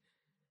happened,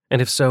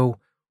 and if so,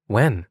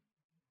 when.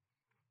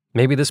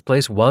 Maybe this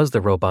place was the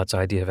robot's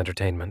idea of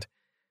entertainment.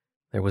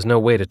 There was no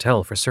way to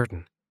tell for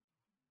certain.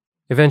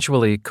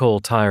 Eventually, Cole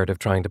tired of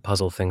trying to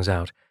puzzle things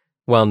out,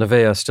 while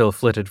Nevaeh still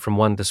flitted from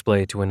one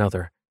display to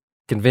another,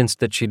 convinced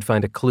that she'd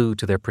find a clue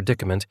to their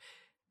predicament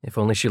if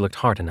only she looked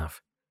hard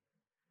enough.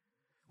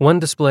 One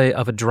display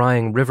of a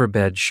drying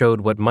riverbed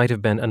showed what might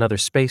have been another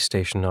space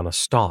station on a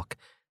stalk,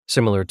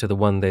 similar to the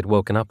one they'd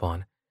woken up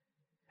on,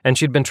 and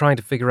she'd been trying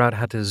to figure out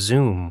how to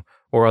zoom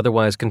or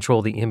otherwise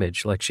control the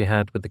image like she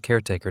had with the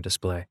caretaker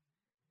display.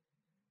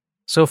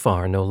 So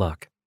far, no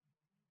luck.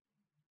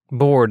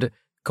 Bored,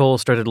 Cole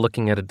started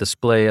looking at a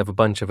display of a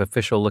bunch of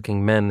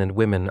official-looking men and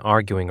women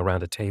arguing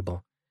around a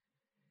table.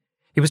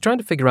 He was trying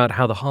to figure out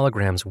how the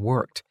holograms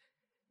worked.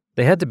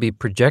 They had to be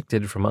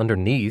projected from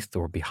underneath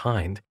or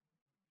behind,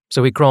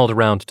 so he crawled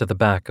around to the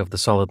back of the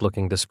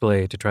solid-looking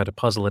display to try to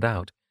puzzle it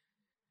out.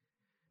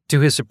 To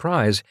his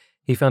surprise,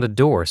 he found a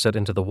door set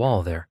into the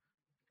wall there,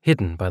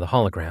 hidden by the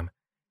hologram.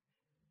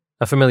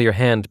 A familiar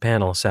hand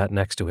panel sat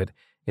next to it,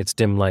 its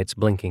dim lights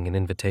blinking in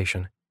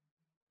invitation.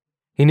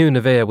 He knew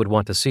Nevaeh would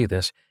want to see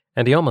this,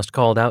 and he almost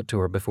called out to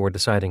her before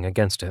deciding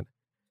against it.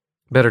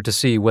 Better to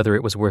see whether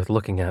it was worth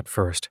looking at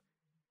first.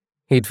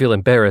 He'd feel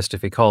embarrassed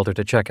if he called her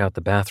to check out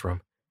the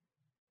bathroom.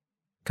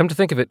 Come to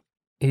think of it,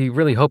 he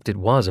really hoped it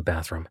was a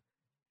bathroom.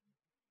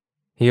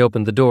 He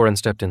opened the door and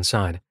stepped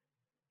inside.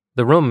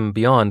 The room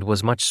beyond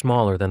was much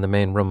smaller than the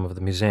main room of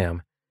the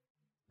museum.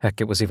 Heck,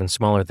 it was even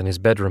smaller than his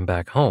bedroom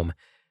back home,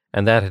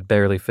 and that had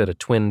barely fit a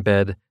twin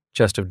bed,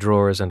 chest of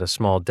drawers, and a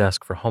small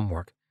desk for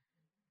homework.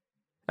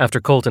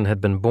 After Colton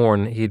had been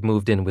born, he'd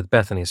moved in with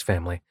Bethany's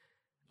family,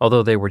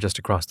 although they were just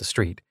across the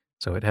street,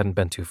 so it hadn't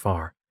been too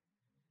far.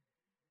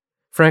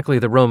 Frankly,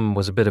 the room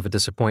was a bit of a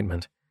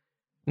disappointment.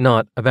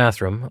 Not a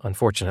bathroom,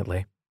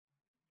 unfortunately.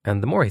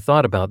 And the more he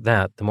thought about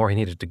that, the more he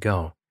needed to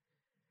go.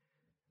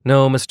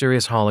 No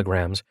mysterious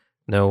holograms,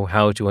 no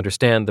How to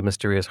Understand the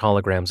Mysterious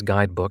Holograms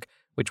guidebook,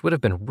 which would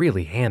have been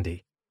really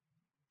handy.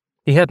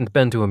 He hadn't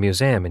been to a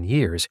museum in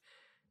years,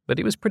 but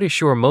he was pretty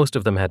sure most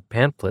of them had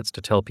pamphlets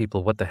to tell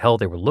people what the hell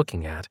they were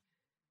looking at.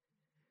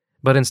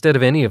 But instead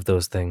of any of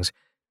those things,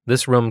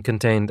 this room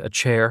contained a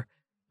chair,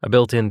 a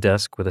built-in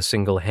desk with a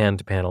single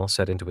hand panel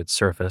set into its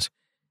surface,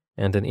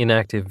 and an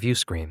inactive view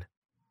screen.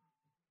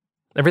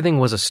 Everything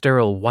was a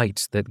sterile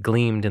white that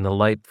gleamed in the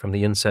light from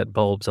the inset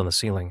bulbs on the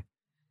ceiling.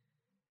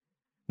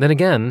 Then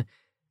again,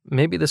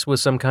 maybe this was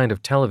some kind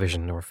of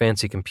television or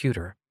fancy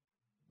computer.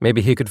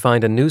 Maybe he could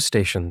find a news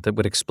station that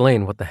would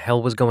explain what the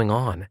hell was going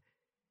on.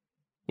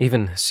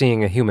 Even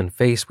seeing a human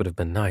face would have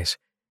been nice,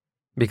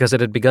 because it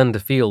had begun to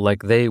feel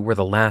like they were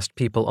the last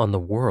people on the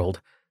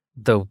world,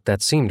 though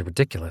that seemed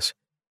ridiculous.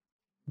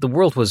 The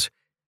world was...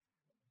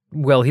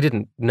 Well, he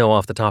didn't know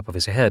off the top of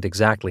his head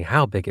exactly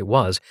how big it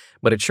was,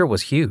 but it sure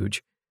was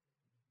huge.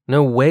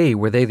 No way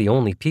were they the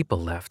only people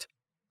left.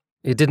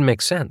 It didn't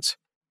make sense.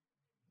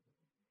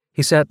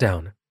 He sat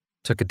down,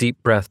 took a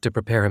deep breath to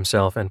prepare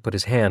himself, and put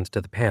his hand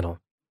to the panel.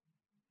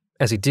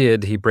 As he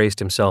did, he braced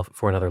himself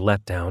for another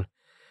letdown.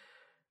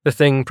 The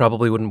thing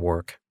probably wouldn't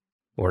work,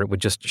 or it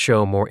would just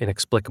show more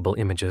inexplicable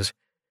images,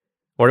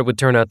 or it would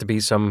turn out to be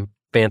some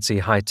fancy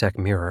high-tech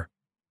mirror.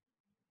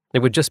 It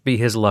would just be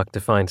his luck to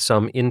find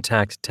some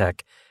intact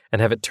tech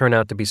and have it turn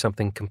out to be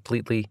something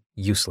completely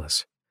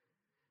useless.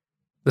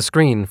 The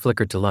screen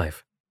flickered to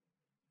life.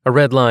 A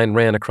red line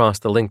ran across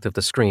the length of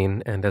the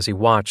screen, and as he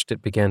watched,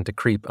 it began to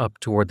creep up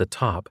toward the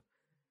top.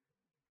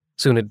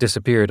 Soon it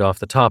disappeared off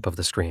the top of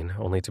the screen,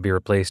 only to be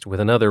replaced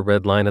with another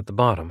red line at the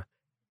bottom.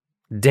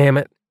 "Damn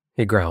it,"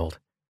 he growled.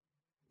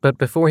 But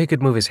before he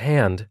could move his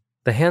hand,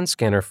 the hand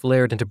scanner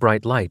flared into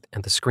bright light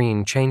and the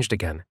screen changed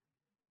again.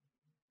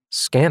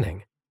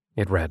 "Scanning,"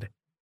 it read.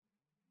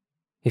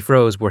 He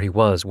froze where he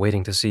was,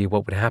 waiting to see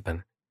what would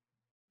happen.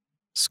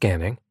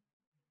 Scanning.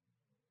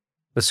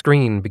 The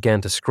screen began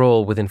to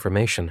scroll with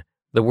information,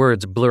 the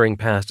words blurring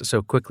past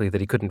so quickly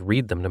that he couldn't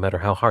read them no matter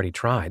how hard he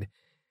tried.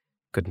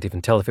 Couldn't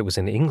even tell if it was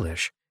in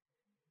English.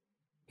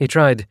 He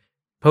tried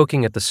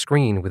poking at the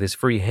screen with his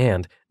free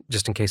hand,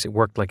 just in case it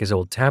worked like his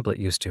old tablet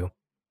used to.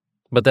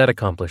 But that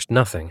accomplished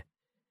nothing,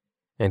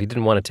 and he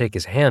didn't want to take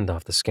his hand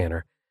off the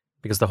scanner,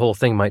 because the whole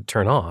thing might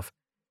turn off.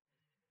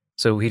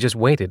 So he just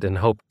waited and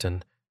hoped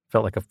and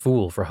felt like a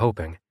fool for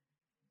hoping.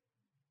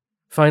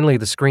 Finally,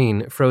 the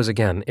screen froze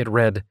again. It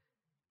read,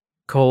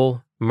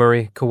 Cole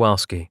Murray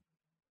Kowalski,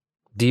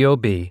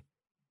 DOB,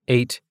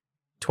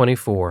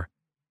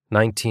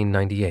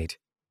 8/24/1998.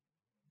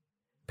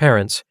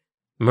 Parents,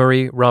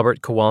 Murray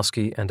Robert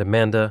Kowalski and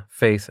Amanda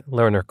Faith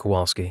Lerner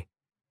Kowalski.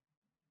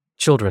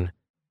 Children,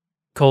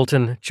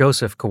 Colton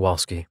Joseph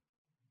Kowalski.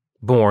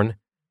 Born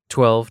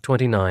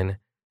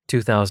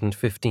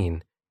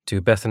 12/29/2015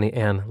 to Bethany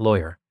Ann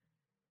Lawyer.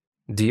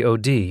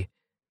 DOD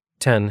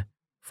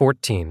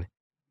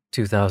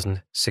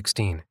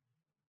 10/14/2016.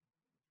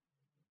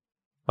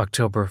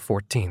 October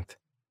 14th.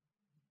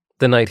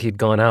 The night he'd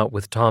gone out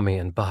with Tommy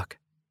and Buck.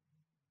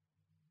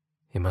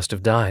 He must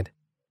have died.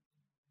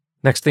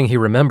 Next thing he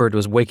remembered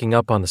was waking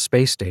up on the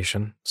space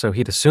station, so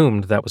he'd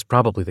assumed that was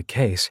probably the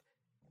case.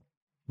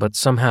 But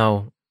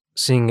somehow,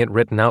 seeing it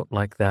written out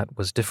like that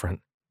was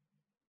different.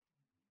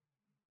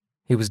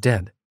 He was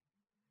dead.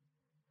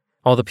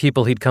 All the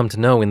people he'd come to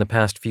know in the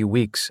past few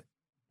weeks,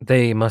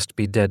 they must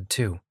be dead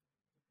too.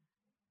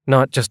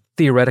 Not just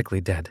theoretically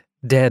dead,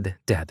 dead.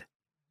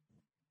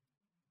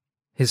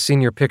 His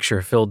senior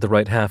picture filled the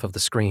right half of the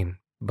screen,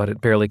 but it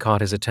barely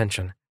caught his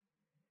attention.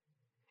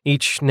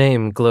 Each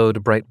name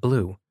glowed bright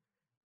blue,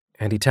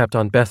 and he tapped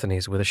on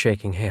Bethany's with a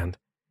shaking hand.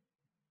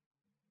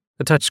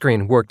 The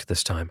touchscreen worked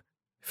this time,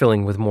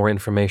 filling with more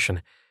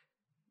information,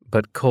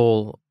 but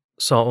Cole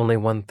saw only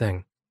one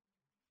thing: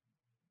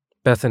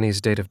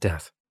 Bethany's date of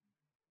death.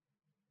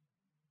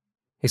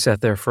 He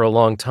sat there for a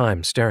long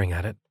time staring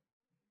at it.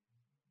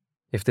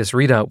 If this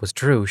readout was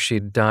true,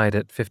 she'd died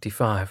at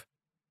 55.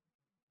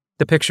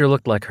 The picture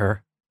looked like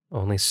her,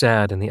 only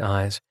sad in the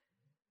eyes,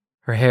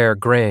 her hair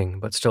graying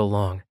but still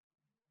long.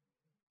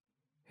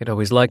 He'd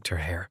always liked her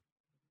hair.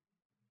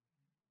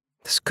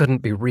 This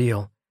couldn't be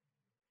real.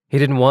 He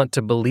didn't want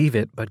to believe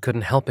it, but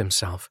couldn't help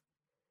himself.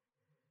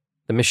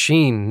 The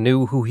machine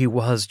knew who he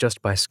was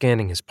just by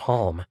scanning his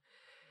palm.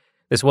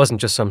 This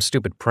wasn't just some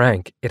stupid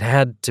prank. It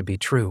had to be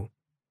true,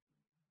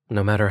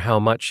 no matter how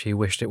much he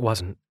wished it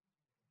wasn't.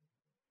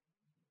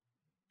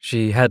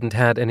 She hadn't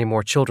had any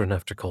more children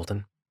after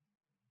Colton.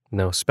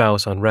 No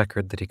spouse on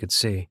record that he could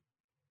see.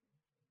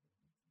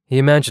 He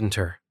imagined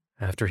her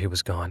after he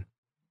was gone.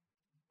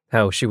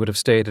 How she would have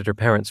stayed at her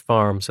parents'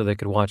 farm so they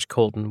could watch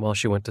Colton while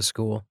she went to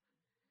school.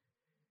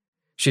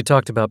 She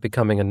talked about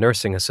becoming a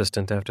nursing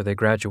assistant after they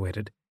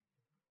graduated.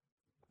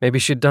 Maybe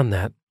she'd done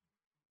that,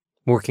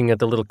 working at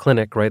the little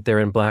clinic right there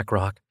in Black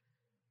Rock,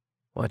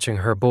 watching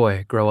her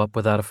boy grow up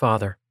without a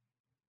father.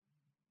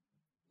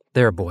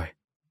 Their boy.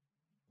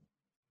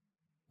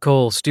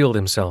 Cole steeled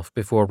himself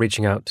before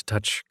reaching out to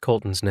touch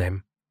Colton's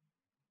name.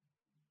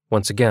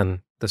 Once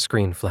again, the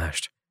screen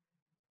flashed,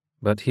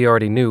 but he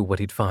already knew what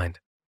he'd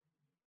find.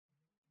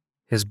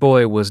 His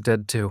boy was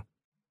dead too,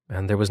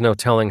 and there was no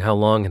telling how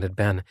long it had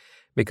been,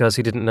 because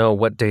he didn't know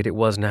what date it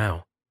was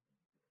now.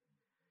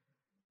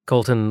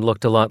 Colton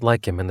looked a lot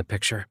like him in the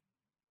picture.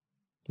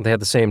 They had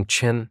the same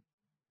chin,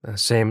 the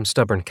same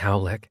stubborn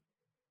cowlick.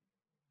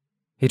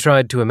 He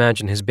tried to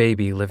imagine his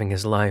baby living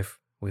his life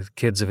with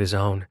kids of his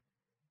own.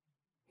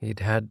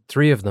 He'd had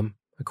 3 of them,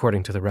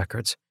 according to the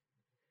records.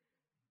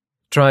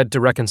 Tried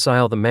to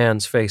reconcile the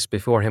man's face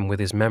before him with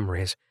his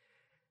memories,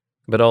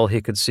 but all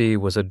he could see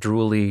was a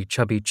drooly,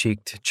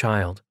 chubby-cheeked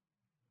child.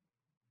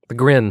 The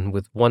grin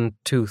with one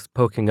tooth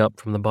poking up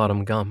from the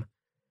bottom gum.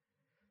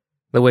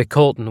 The way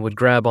Colton would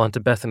grab onto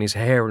Bethany's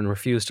hair and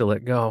refuse to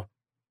let go.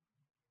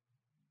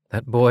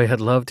 That boy had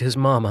loved his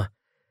mama,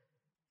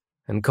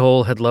 and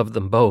Cole had loved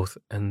them both,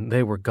 and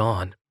they were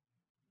gone.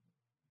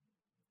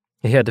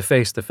 He had to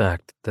face the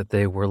fact that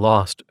they were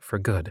lost for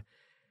good,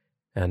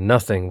 and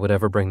nothing would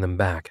ever bring them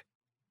back.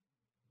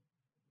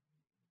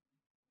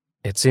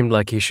 It seemed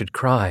like he should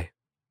cry,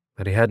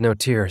 but he had no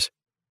tears.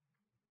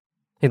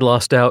 He'd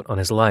lost out on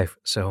his life,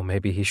 so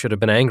maybe he should have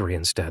been angry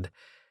instead,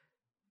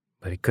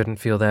 but he couldn't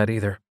feel that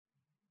either.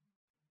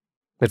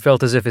 It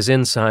felt as if his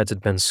insides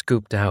had been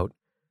scooped out,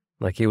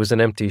 like he was an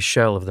empty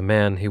shell of the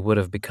man he would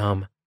have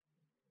become.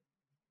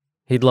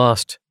 He'd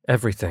lost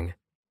everything,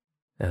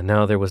 and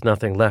now there was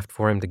nothing left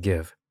for him to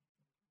give.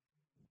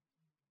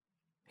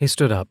 He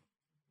stood up,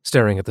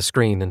 staring at the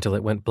screen until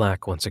it went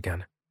black once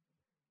again.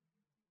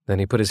 Then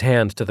he put his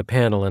hand to the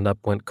panel and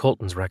up went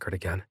Colton's record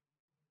again.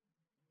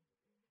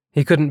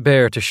 He couldn't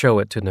bear to show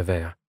it to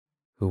Nevaeh,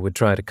 who would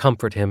try to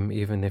comfort him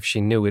even if she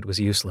knew it was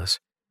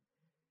useless.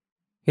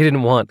 He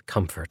didn't want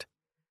comfort.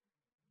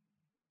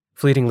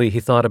 Fleetingly, he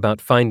thought about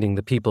finding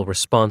the people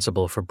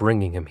responsible for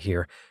bringing him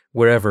here,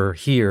 wherever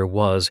here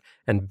was,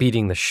 and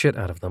beating the shit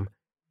out of them.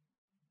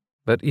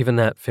 But even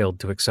that failed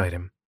to excite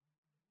him.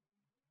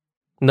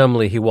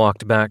 Numbly, he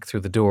walked back through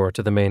the door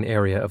to the main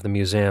area of the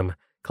museum,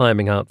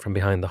 climbing out from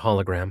behind the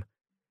hologram.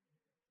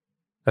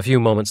 A few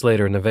moments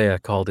later,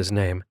 Nevaeh called his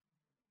name.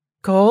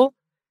 "Cole?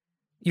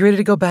 You ready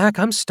to go back?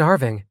 I'm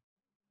starving."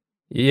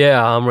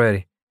 "Yeah, I'm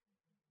ready."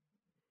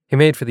 He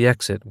made for the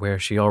exit where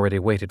she already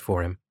waited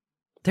for him.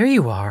 "There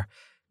you are.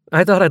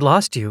 I thought I'd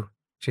lost you,"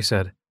 she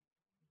said.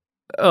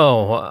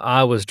 "Oh,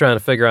 I was trying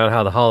to figure out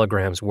how the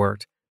holograms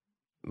worked.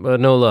 But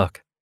no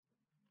luck."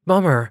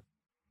 "Bummer.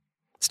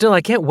 Still,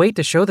 I can't wait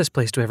to show this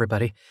place to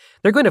everybody.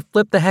 They're going to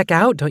flip the heck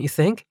out, don't you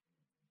think?"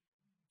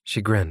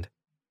 She grinned.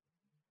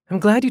 "I'm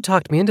glad you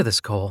talked me into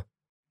this, Cole.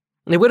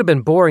 It would have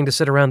been boring to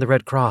sit around the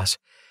Red Cross.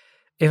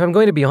 If I'm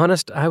going to be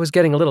honest, I was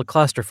getting a little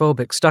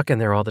claustrophobic stuck in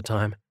there all the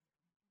time."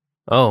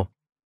 "Oh,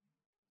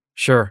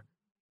 sure."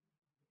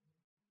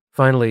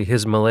 Finally,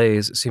 his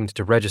malaise seemed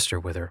to register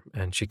with her,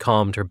 and she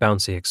calmed her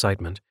bouncy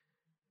excitement,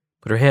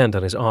 put her hand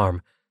on his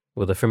arm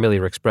with a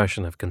familiar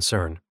expression of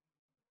concern.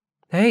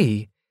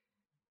 Hey,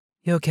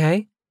 you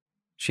okay?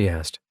 She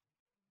asked.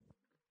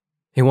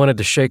 He wanted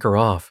to shake her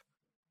off,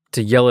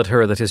 to yell at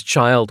her that his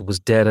child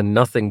was dead and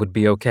nothing would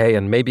be okay,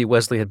 and maybe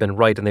Wesley had been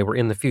right and they were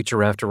in the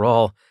future after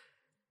all.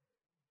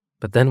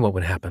 But then what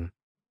would happen?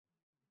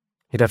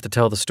 He'd have to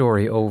tell the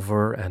story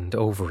over and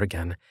over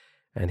again,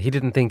 and he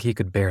didn't think he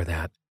could bear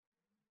that.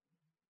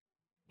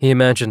 He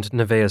imagined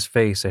Nevaeh's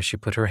face as she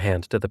put her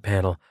hand to the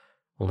panel,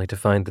 only to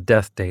find the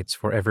death dates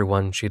for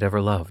everyone she'd ever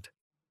loved.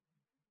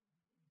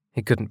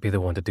 He couldn't be the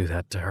one to do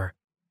that to her.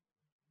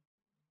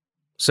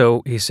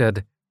 So he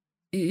said,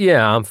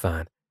 "Yeah, I'm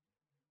fine."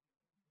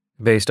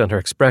 Based on her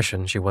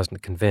expression, she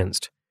wasn't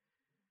convinced.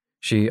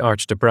 She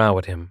arched a brow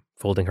at him,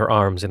 folding her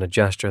arms in a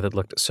gesture that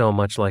looked so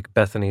much like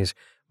Bethany's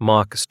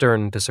mock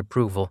stern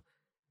disapproval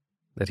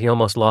that he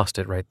almost lost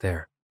it right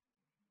there.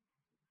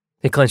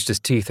 He clenched his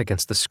teeth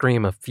against the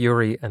scream of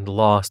fury and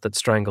loss that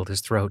strangled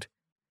his throat.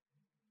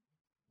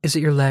 "Is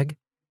it your leg?"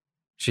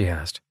 she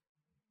asked.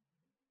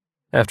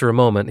 After a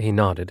moment, he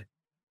nodded.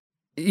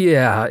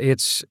 "Yeah,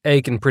 it's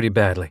aching pretty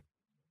badly.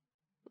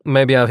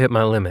 Maybe I've hit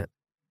my limit."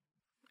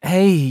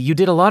 "Hey, you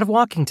did a lot of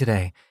walking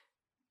today.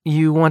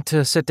 You want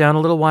to sit down a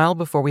little while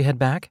before we head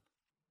back?"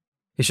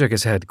 He shook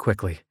his head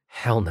quickly.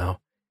 Hell no.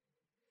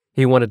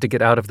 He wanted to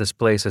get out of this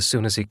place as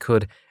soon as he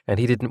could, and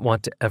he didn't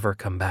want to ever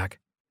come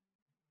back.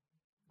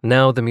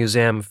 Now the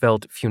museum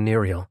felt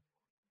funereal.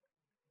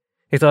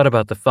 He thought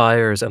about the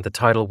fires and the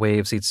tidal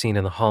waves he'd seen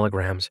in the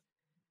holograms.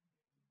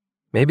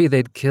 Maybe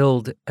they'd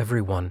killed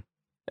everyone,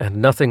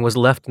 and nothing was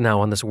left now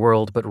on this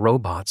world but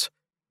robots.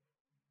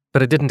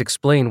 But it didn't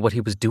explain what he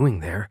was doing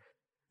there,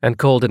 and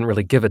Cole didn't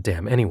really give a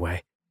damn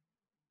anyway.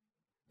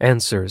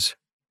 Answers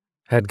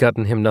had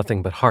gotten him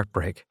nothing but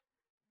heartbreak,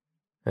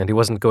 and he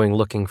wasn't going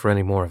looking for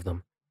any more of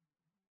them.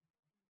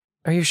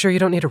 "Are you sure you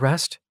don't need a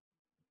rest?"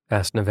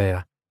 asked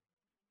Nevaeh.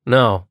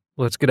 "No,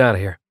 let's get out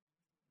of here."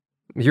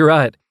 "You're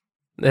right.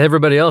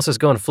 Everybody else is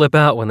going to flip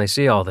out when they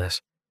see all this."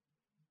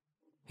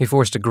 He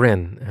forced a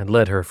grin and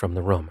led her from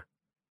the room.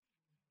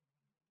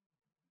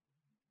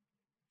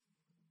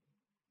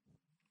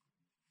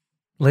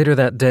 Later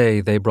that day,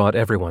 they brought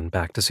everyone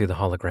back to see the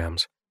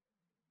holograms.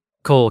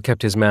 Cole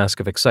kept his mask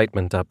of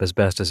excitement up as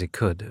best as he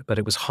could, but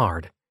it was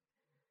hard.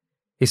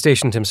 He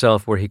stationed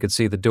himself where he could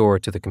see the door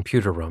to the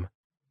computer room,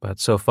 but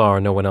so far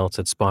no one else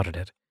had spotted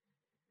it.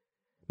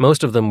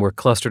 Most of them were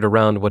clustered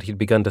around what he'd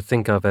begun to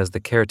think of as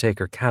the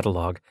caretaker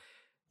catalog,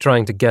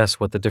 trying to guess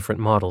what the different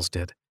models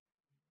did.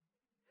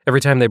 Every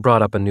time they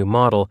brought up a new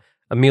model,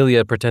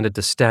 Amelia pretended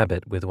to stab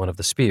it with one of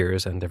the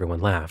spears, and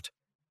everyone laughed.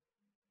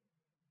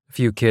 A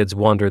few kids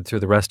wandered through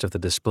the rest of the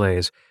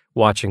displays,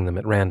 watching them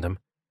at random.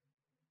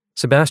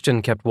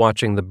 Sebastian kept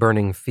watching the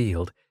burning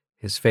field,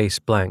 his face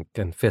blank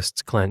and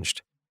fists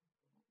clenched.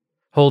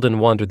 Holden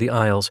wandered the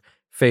aisles,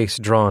 face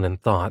drawn in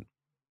thought.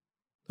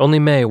 Only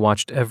May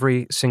watched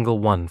every single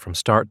one from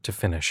start to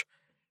finish,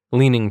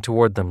 leaning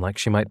toward them like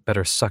she might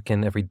better suck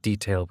in every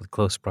detail with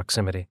close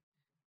proximity.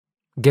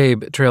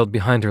 Gabe trailed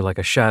behind her like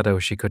a shadow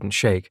she couldn't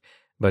shake,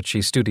 but she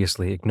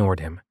studiously ignored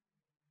him.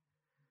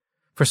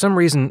 For some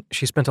reason,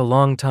 she spent a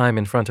long time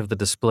in front of the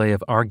display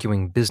of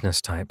arguing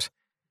business types.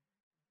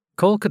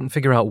 Cole couldn't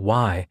figure out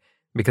why,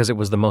 because it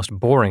was the most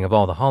boring of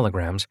all the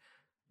holograms.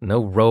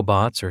 No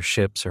robots or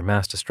ships or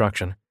mass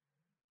destruction.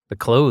 The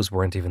clothes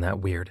weren't even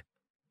that weird.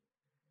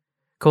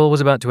 Cole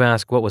was about to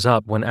ask what was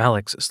up when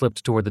Alex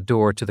slipped toward the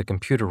door to the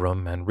computer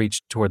room and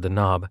reached toward the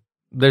knob.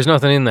 "There's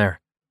nothing in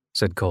there,"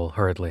 said Cole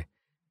hurriedly.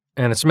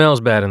 "And it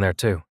smells bad in there,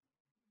 too."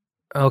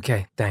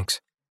 "Okay,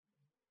 thanks."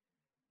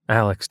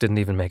 Alex didn't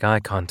even make eye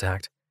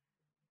contact.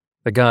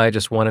 The guy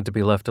just wanted to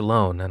be left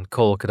alone, and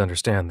Cole could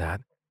understand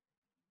that.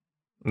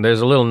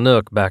 "There's a little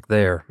nook back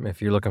there,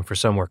 if you're looking for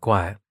somewhere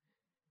quiet."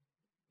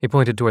 He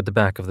pointed toward the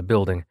back of the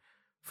building,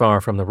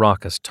 far from the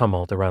raucous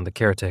tumult around the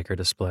caretaker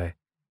display.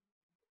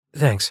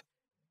 "Thanks,"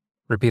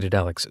 repeated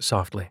Alex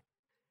softly.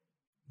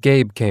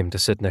 Gabe came to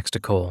sit next to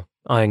Cole,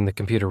 eyeing the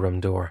computer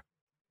room door.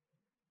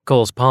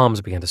 Cole's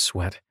palms began to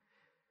sweat.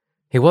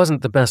 He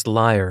wasn't the best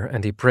liar,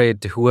 and he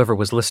prayed to whoever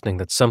was listening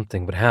that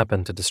something would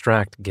happen to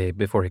distract Gabe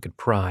before he could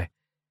pry.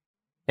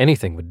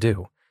 Anything would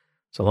do,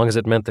 so long as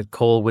it meant that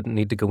Cole wouldn't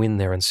need to go in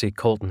there and see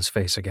Colton's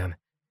face again.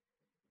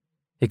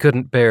 He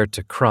couldn't bear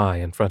to cry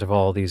in front of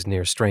all these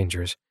near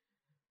strangers,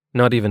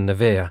 not even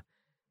Nevaeh,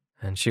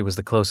 and she was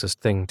the closest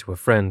thing to a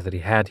friend that he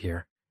had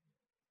here.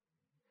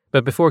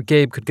 But before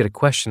Gabe could get a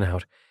question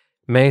out,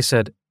 May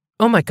said,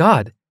 "Oh my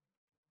God!"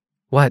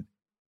 "What?"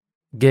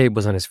 Gabe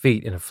was on his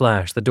feet in a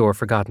flash, the door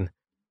forgotten.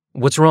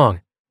 "What's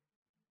wrong?"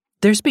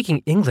 "They're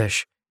speaking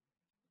English."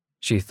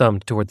 She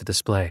thumbed toward the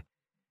display.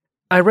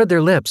 "I read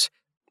their lips,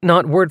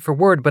 not word for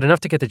word, but enough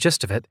to get the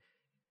gist of it.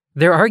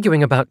 They're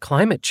arguing about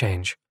climate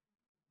change."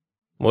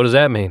 "What does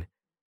that mean?"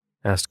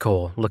 asked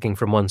Cole, looking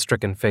from one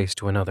stricken face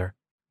to another.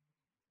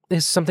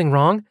 "Is something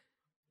wrong?"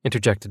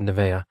 interjected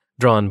Nevaeh,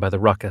 drawn by the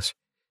ruckus.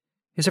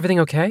 "Is everything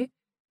okay?"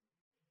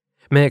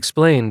 May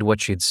explained what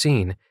she'd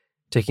seen,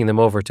 taking them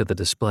over to the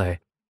display.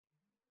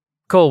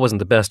 Cole wasn't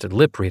the best at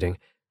lip reading,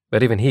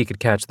 but even he could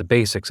catch the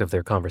basics of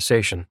their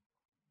conversation.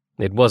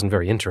 It wasn't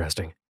very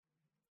interesting.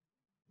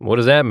 "What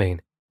does that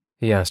mean?"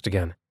 he asked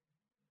again.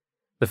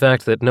 The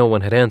fact that no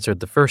one had answered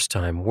the first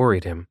time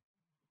worried him.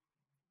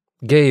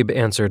 Gabe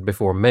answered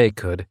before May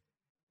could.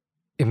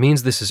 "It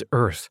means this is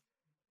Earth,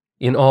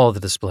 in all the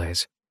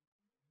displays."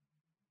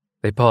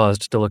 They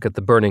paused to look at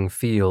the burning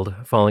field,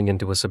 falling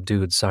into a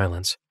subdued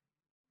silence.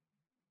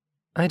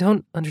 "I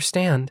don't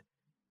understand,"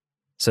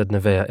 said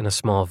Nevaeh in a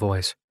small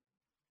voice.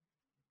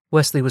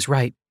 "Wesley was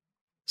right,"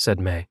 said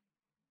May.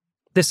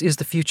 "This is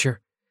the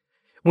future.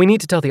 We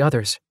need to tell the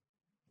others."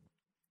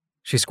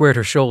 She squared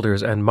her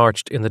shoulders and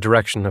marched in the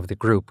direction of the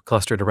group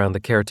clustered around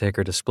the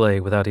caretaker display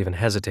without even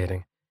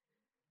hesitating.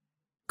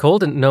 Cole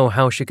didn't know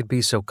how she could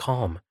be so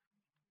calm.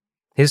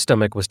 His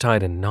stomach was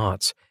tied in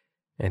knots,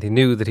 and he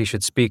knew that he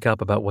should speak up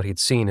about what he'd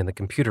seen in the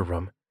computer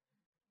room.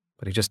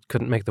 But he just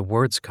couldn't make the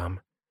words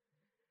come.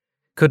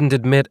 Couldn't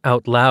admit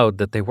out loud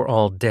that they were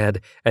all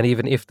dead, and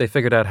even if they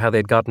figured out how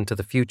they'd gotten to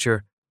the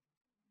future,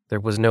 there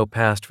was no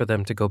past for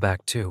them to go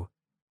back to.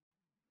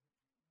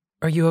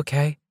 "Are you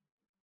okay?"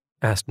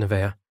 asked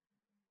Nevaeh.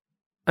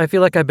 "I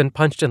feel like I've been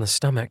punched in the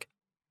stomach."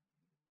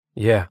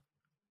 "Yeah."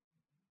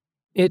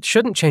 "It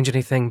shouldn't change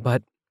anything,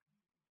 but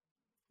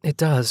it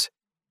does."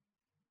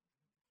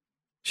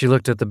 She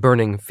looked at the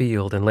burning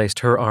field and laced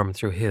her arm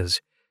through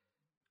his,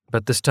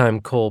 but this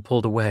time Cole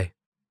pulled away,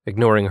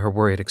 ignoring her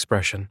worried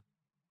expression.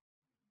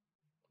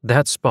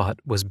 That spot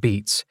was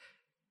Beats,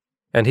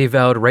 and he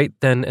vowed right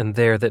then and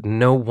there that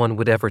no one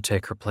would ever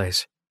take her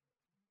place.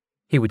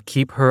 He would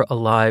keep her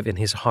alive in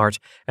his heart,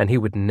 and he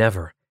would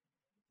never,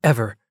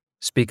 ever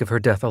speak of her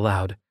death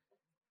aloud,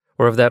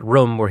 or of that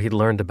room where he'd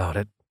learned about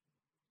it.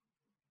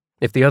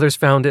 If the others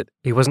found it,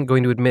 he wasn't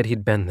going to admit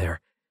he'd been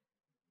there,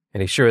 and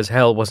he sure as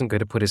hell wasn't going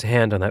to put his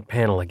hand on that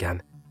panel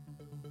again.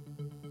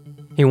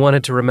 He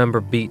wanted to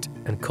remember Beat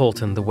and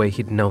Colton the way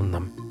he'd known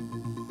them,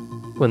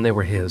 when they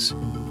were his.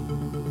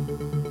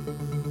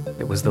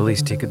 It was the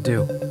least he could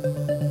do.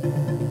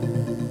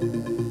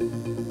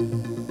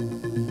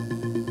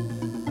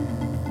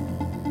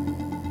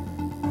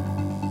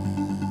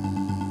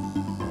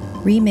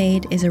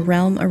 Remade is a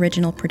Realm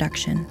original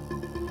production.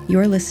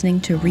 You're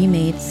listening to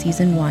Remade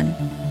Season 1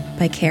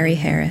 by Carrie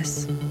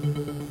Harris.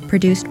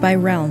 Produced by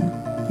Realm,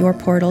 your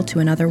portal to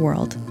another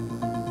world.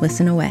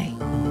 Listen away.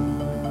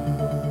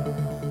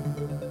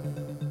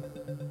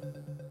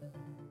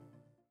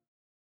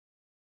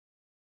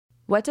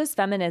 What does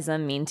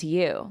feminism mean to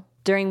you?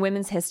 During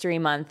Women's History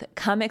Month,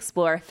 come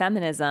explore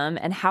feminism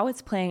and how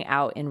it's playing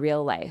out in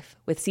real life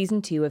with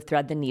Season 2 of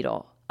Thread the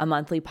Needle, a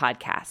monthly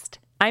podcast.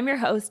 I'm your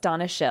host,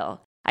 Donna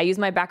Schill. I use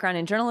my background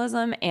in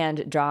journalism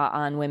and draw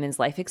on women's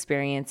life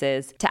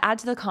experiences to add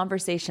to the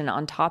conversation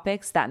on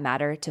topics that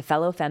matter to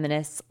fellow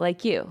feminists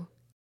like you.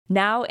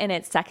 Now in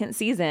its second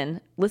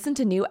season, listen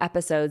to new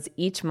episodes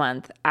each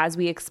month as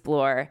we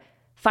explore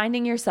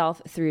finding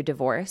yourself through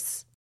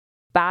divorce,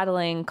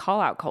 battling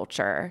call-out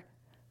culture,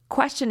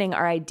 questioning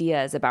our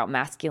ideas about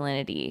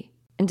masculinity,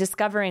 and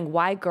discovering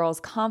why girls'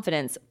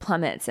 confidence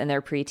plummets in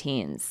their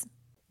preteens.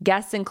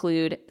 Guests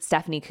include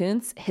Stephanie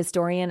Kuntz,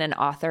 historian and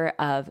author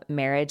of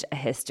Marriage: A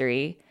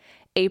History,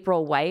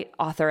 April White,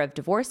 author of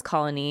Divorce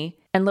Colony,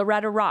 and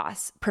Loretta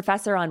Ross,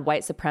 professor on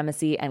white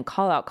supremacy and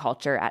call-out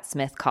culture at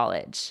Smith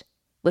College.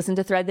 Listen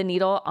to Thread the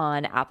Needle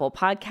on Apple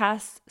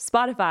Podcasts,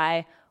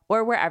 Spotify,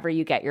 or wherever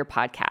you get your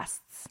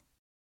podcasts.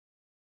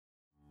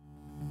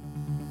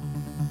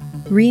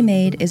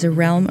 Remade is a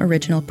Realm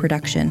original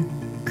production,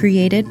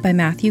 created by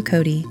Matthew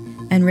Cody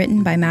and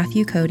written by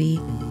Matthew Cody,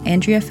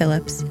 Andrea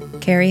Phillips,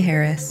 Carrie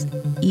Harris,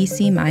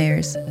 E.C.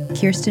 Myers,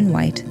 Kirsten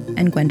White,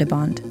 and Gwenda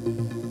Bond.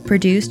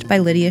 Produced by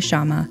Lydia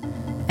Shama,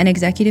 and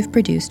executive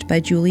produced by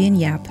Julian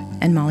Yap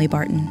and Molly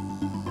Barton.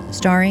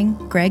 Starring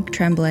Greg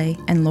Tremblay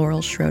and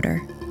Laurel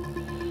Schroeder.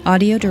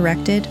 Audio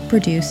directed,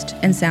 produced,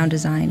 and sound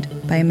designed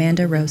by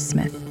Amanda Rose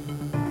Smith.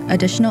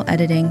 Additional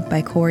editing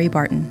by Corey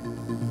Barton.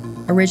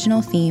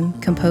 Original theme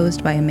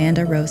composed by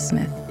Amanda Rose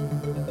Smith.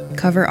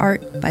 Cover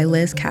art by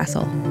Liz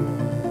Castle.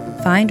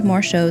 Find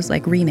more shows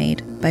like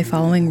Remade by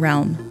following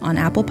Realm on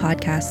Apple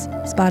Podcasts,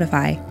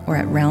 Spotify, or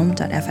at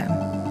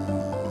realm.fm.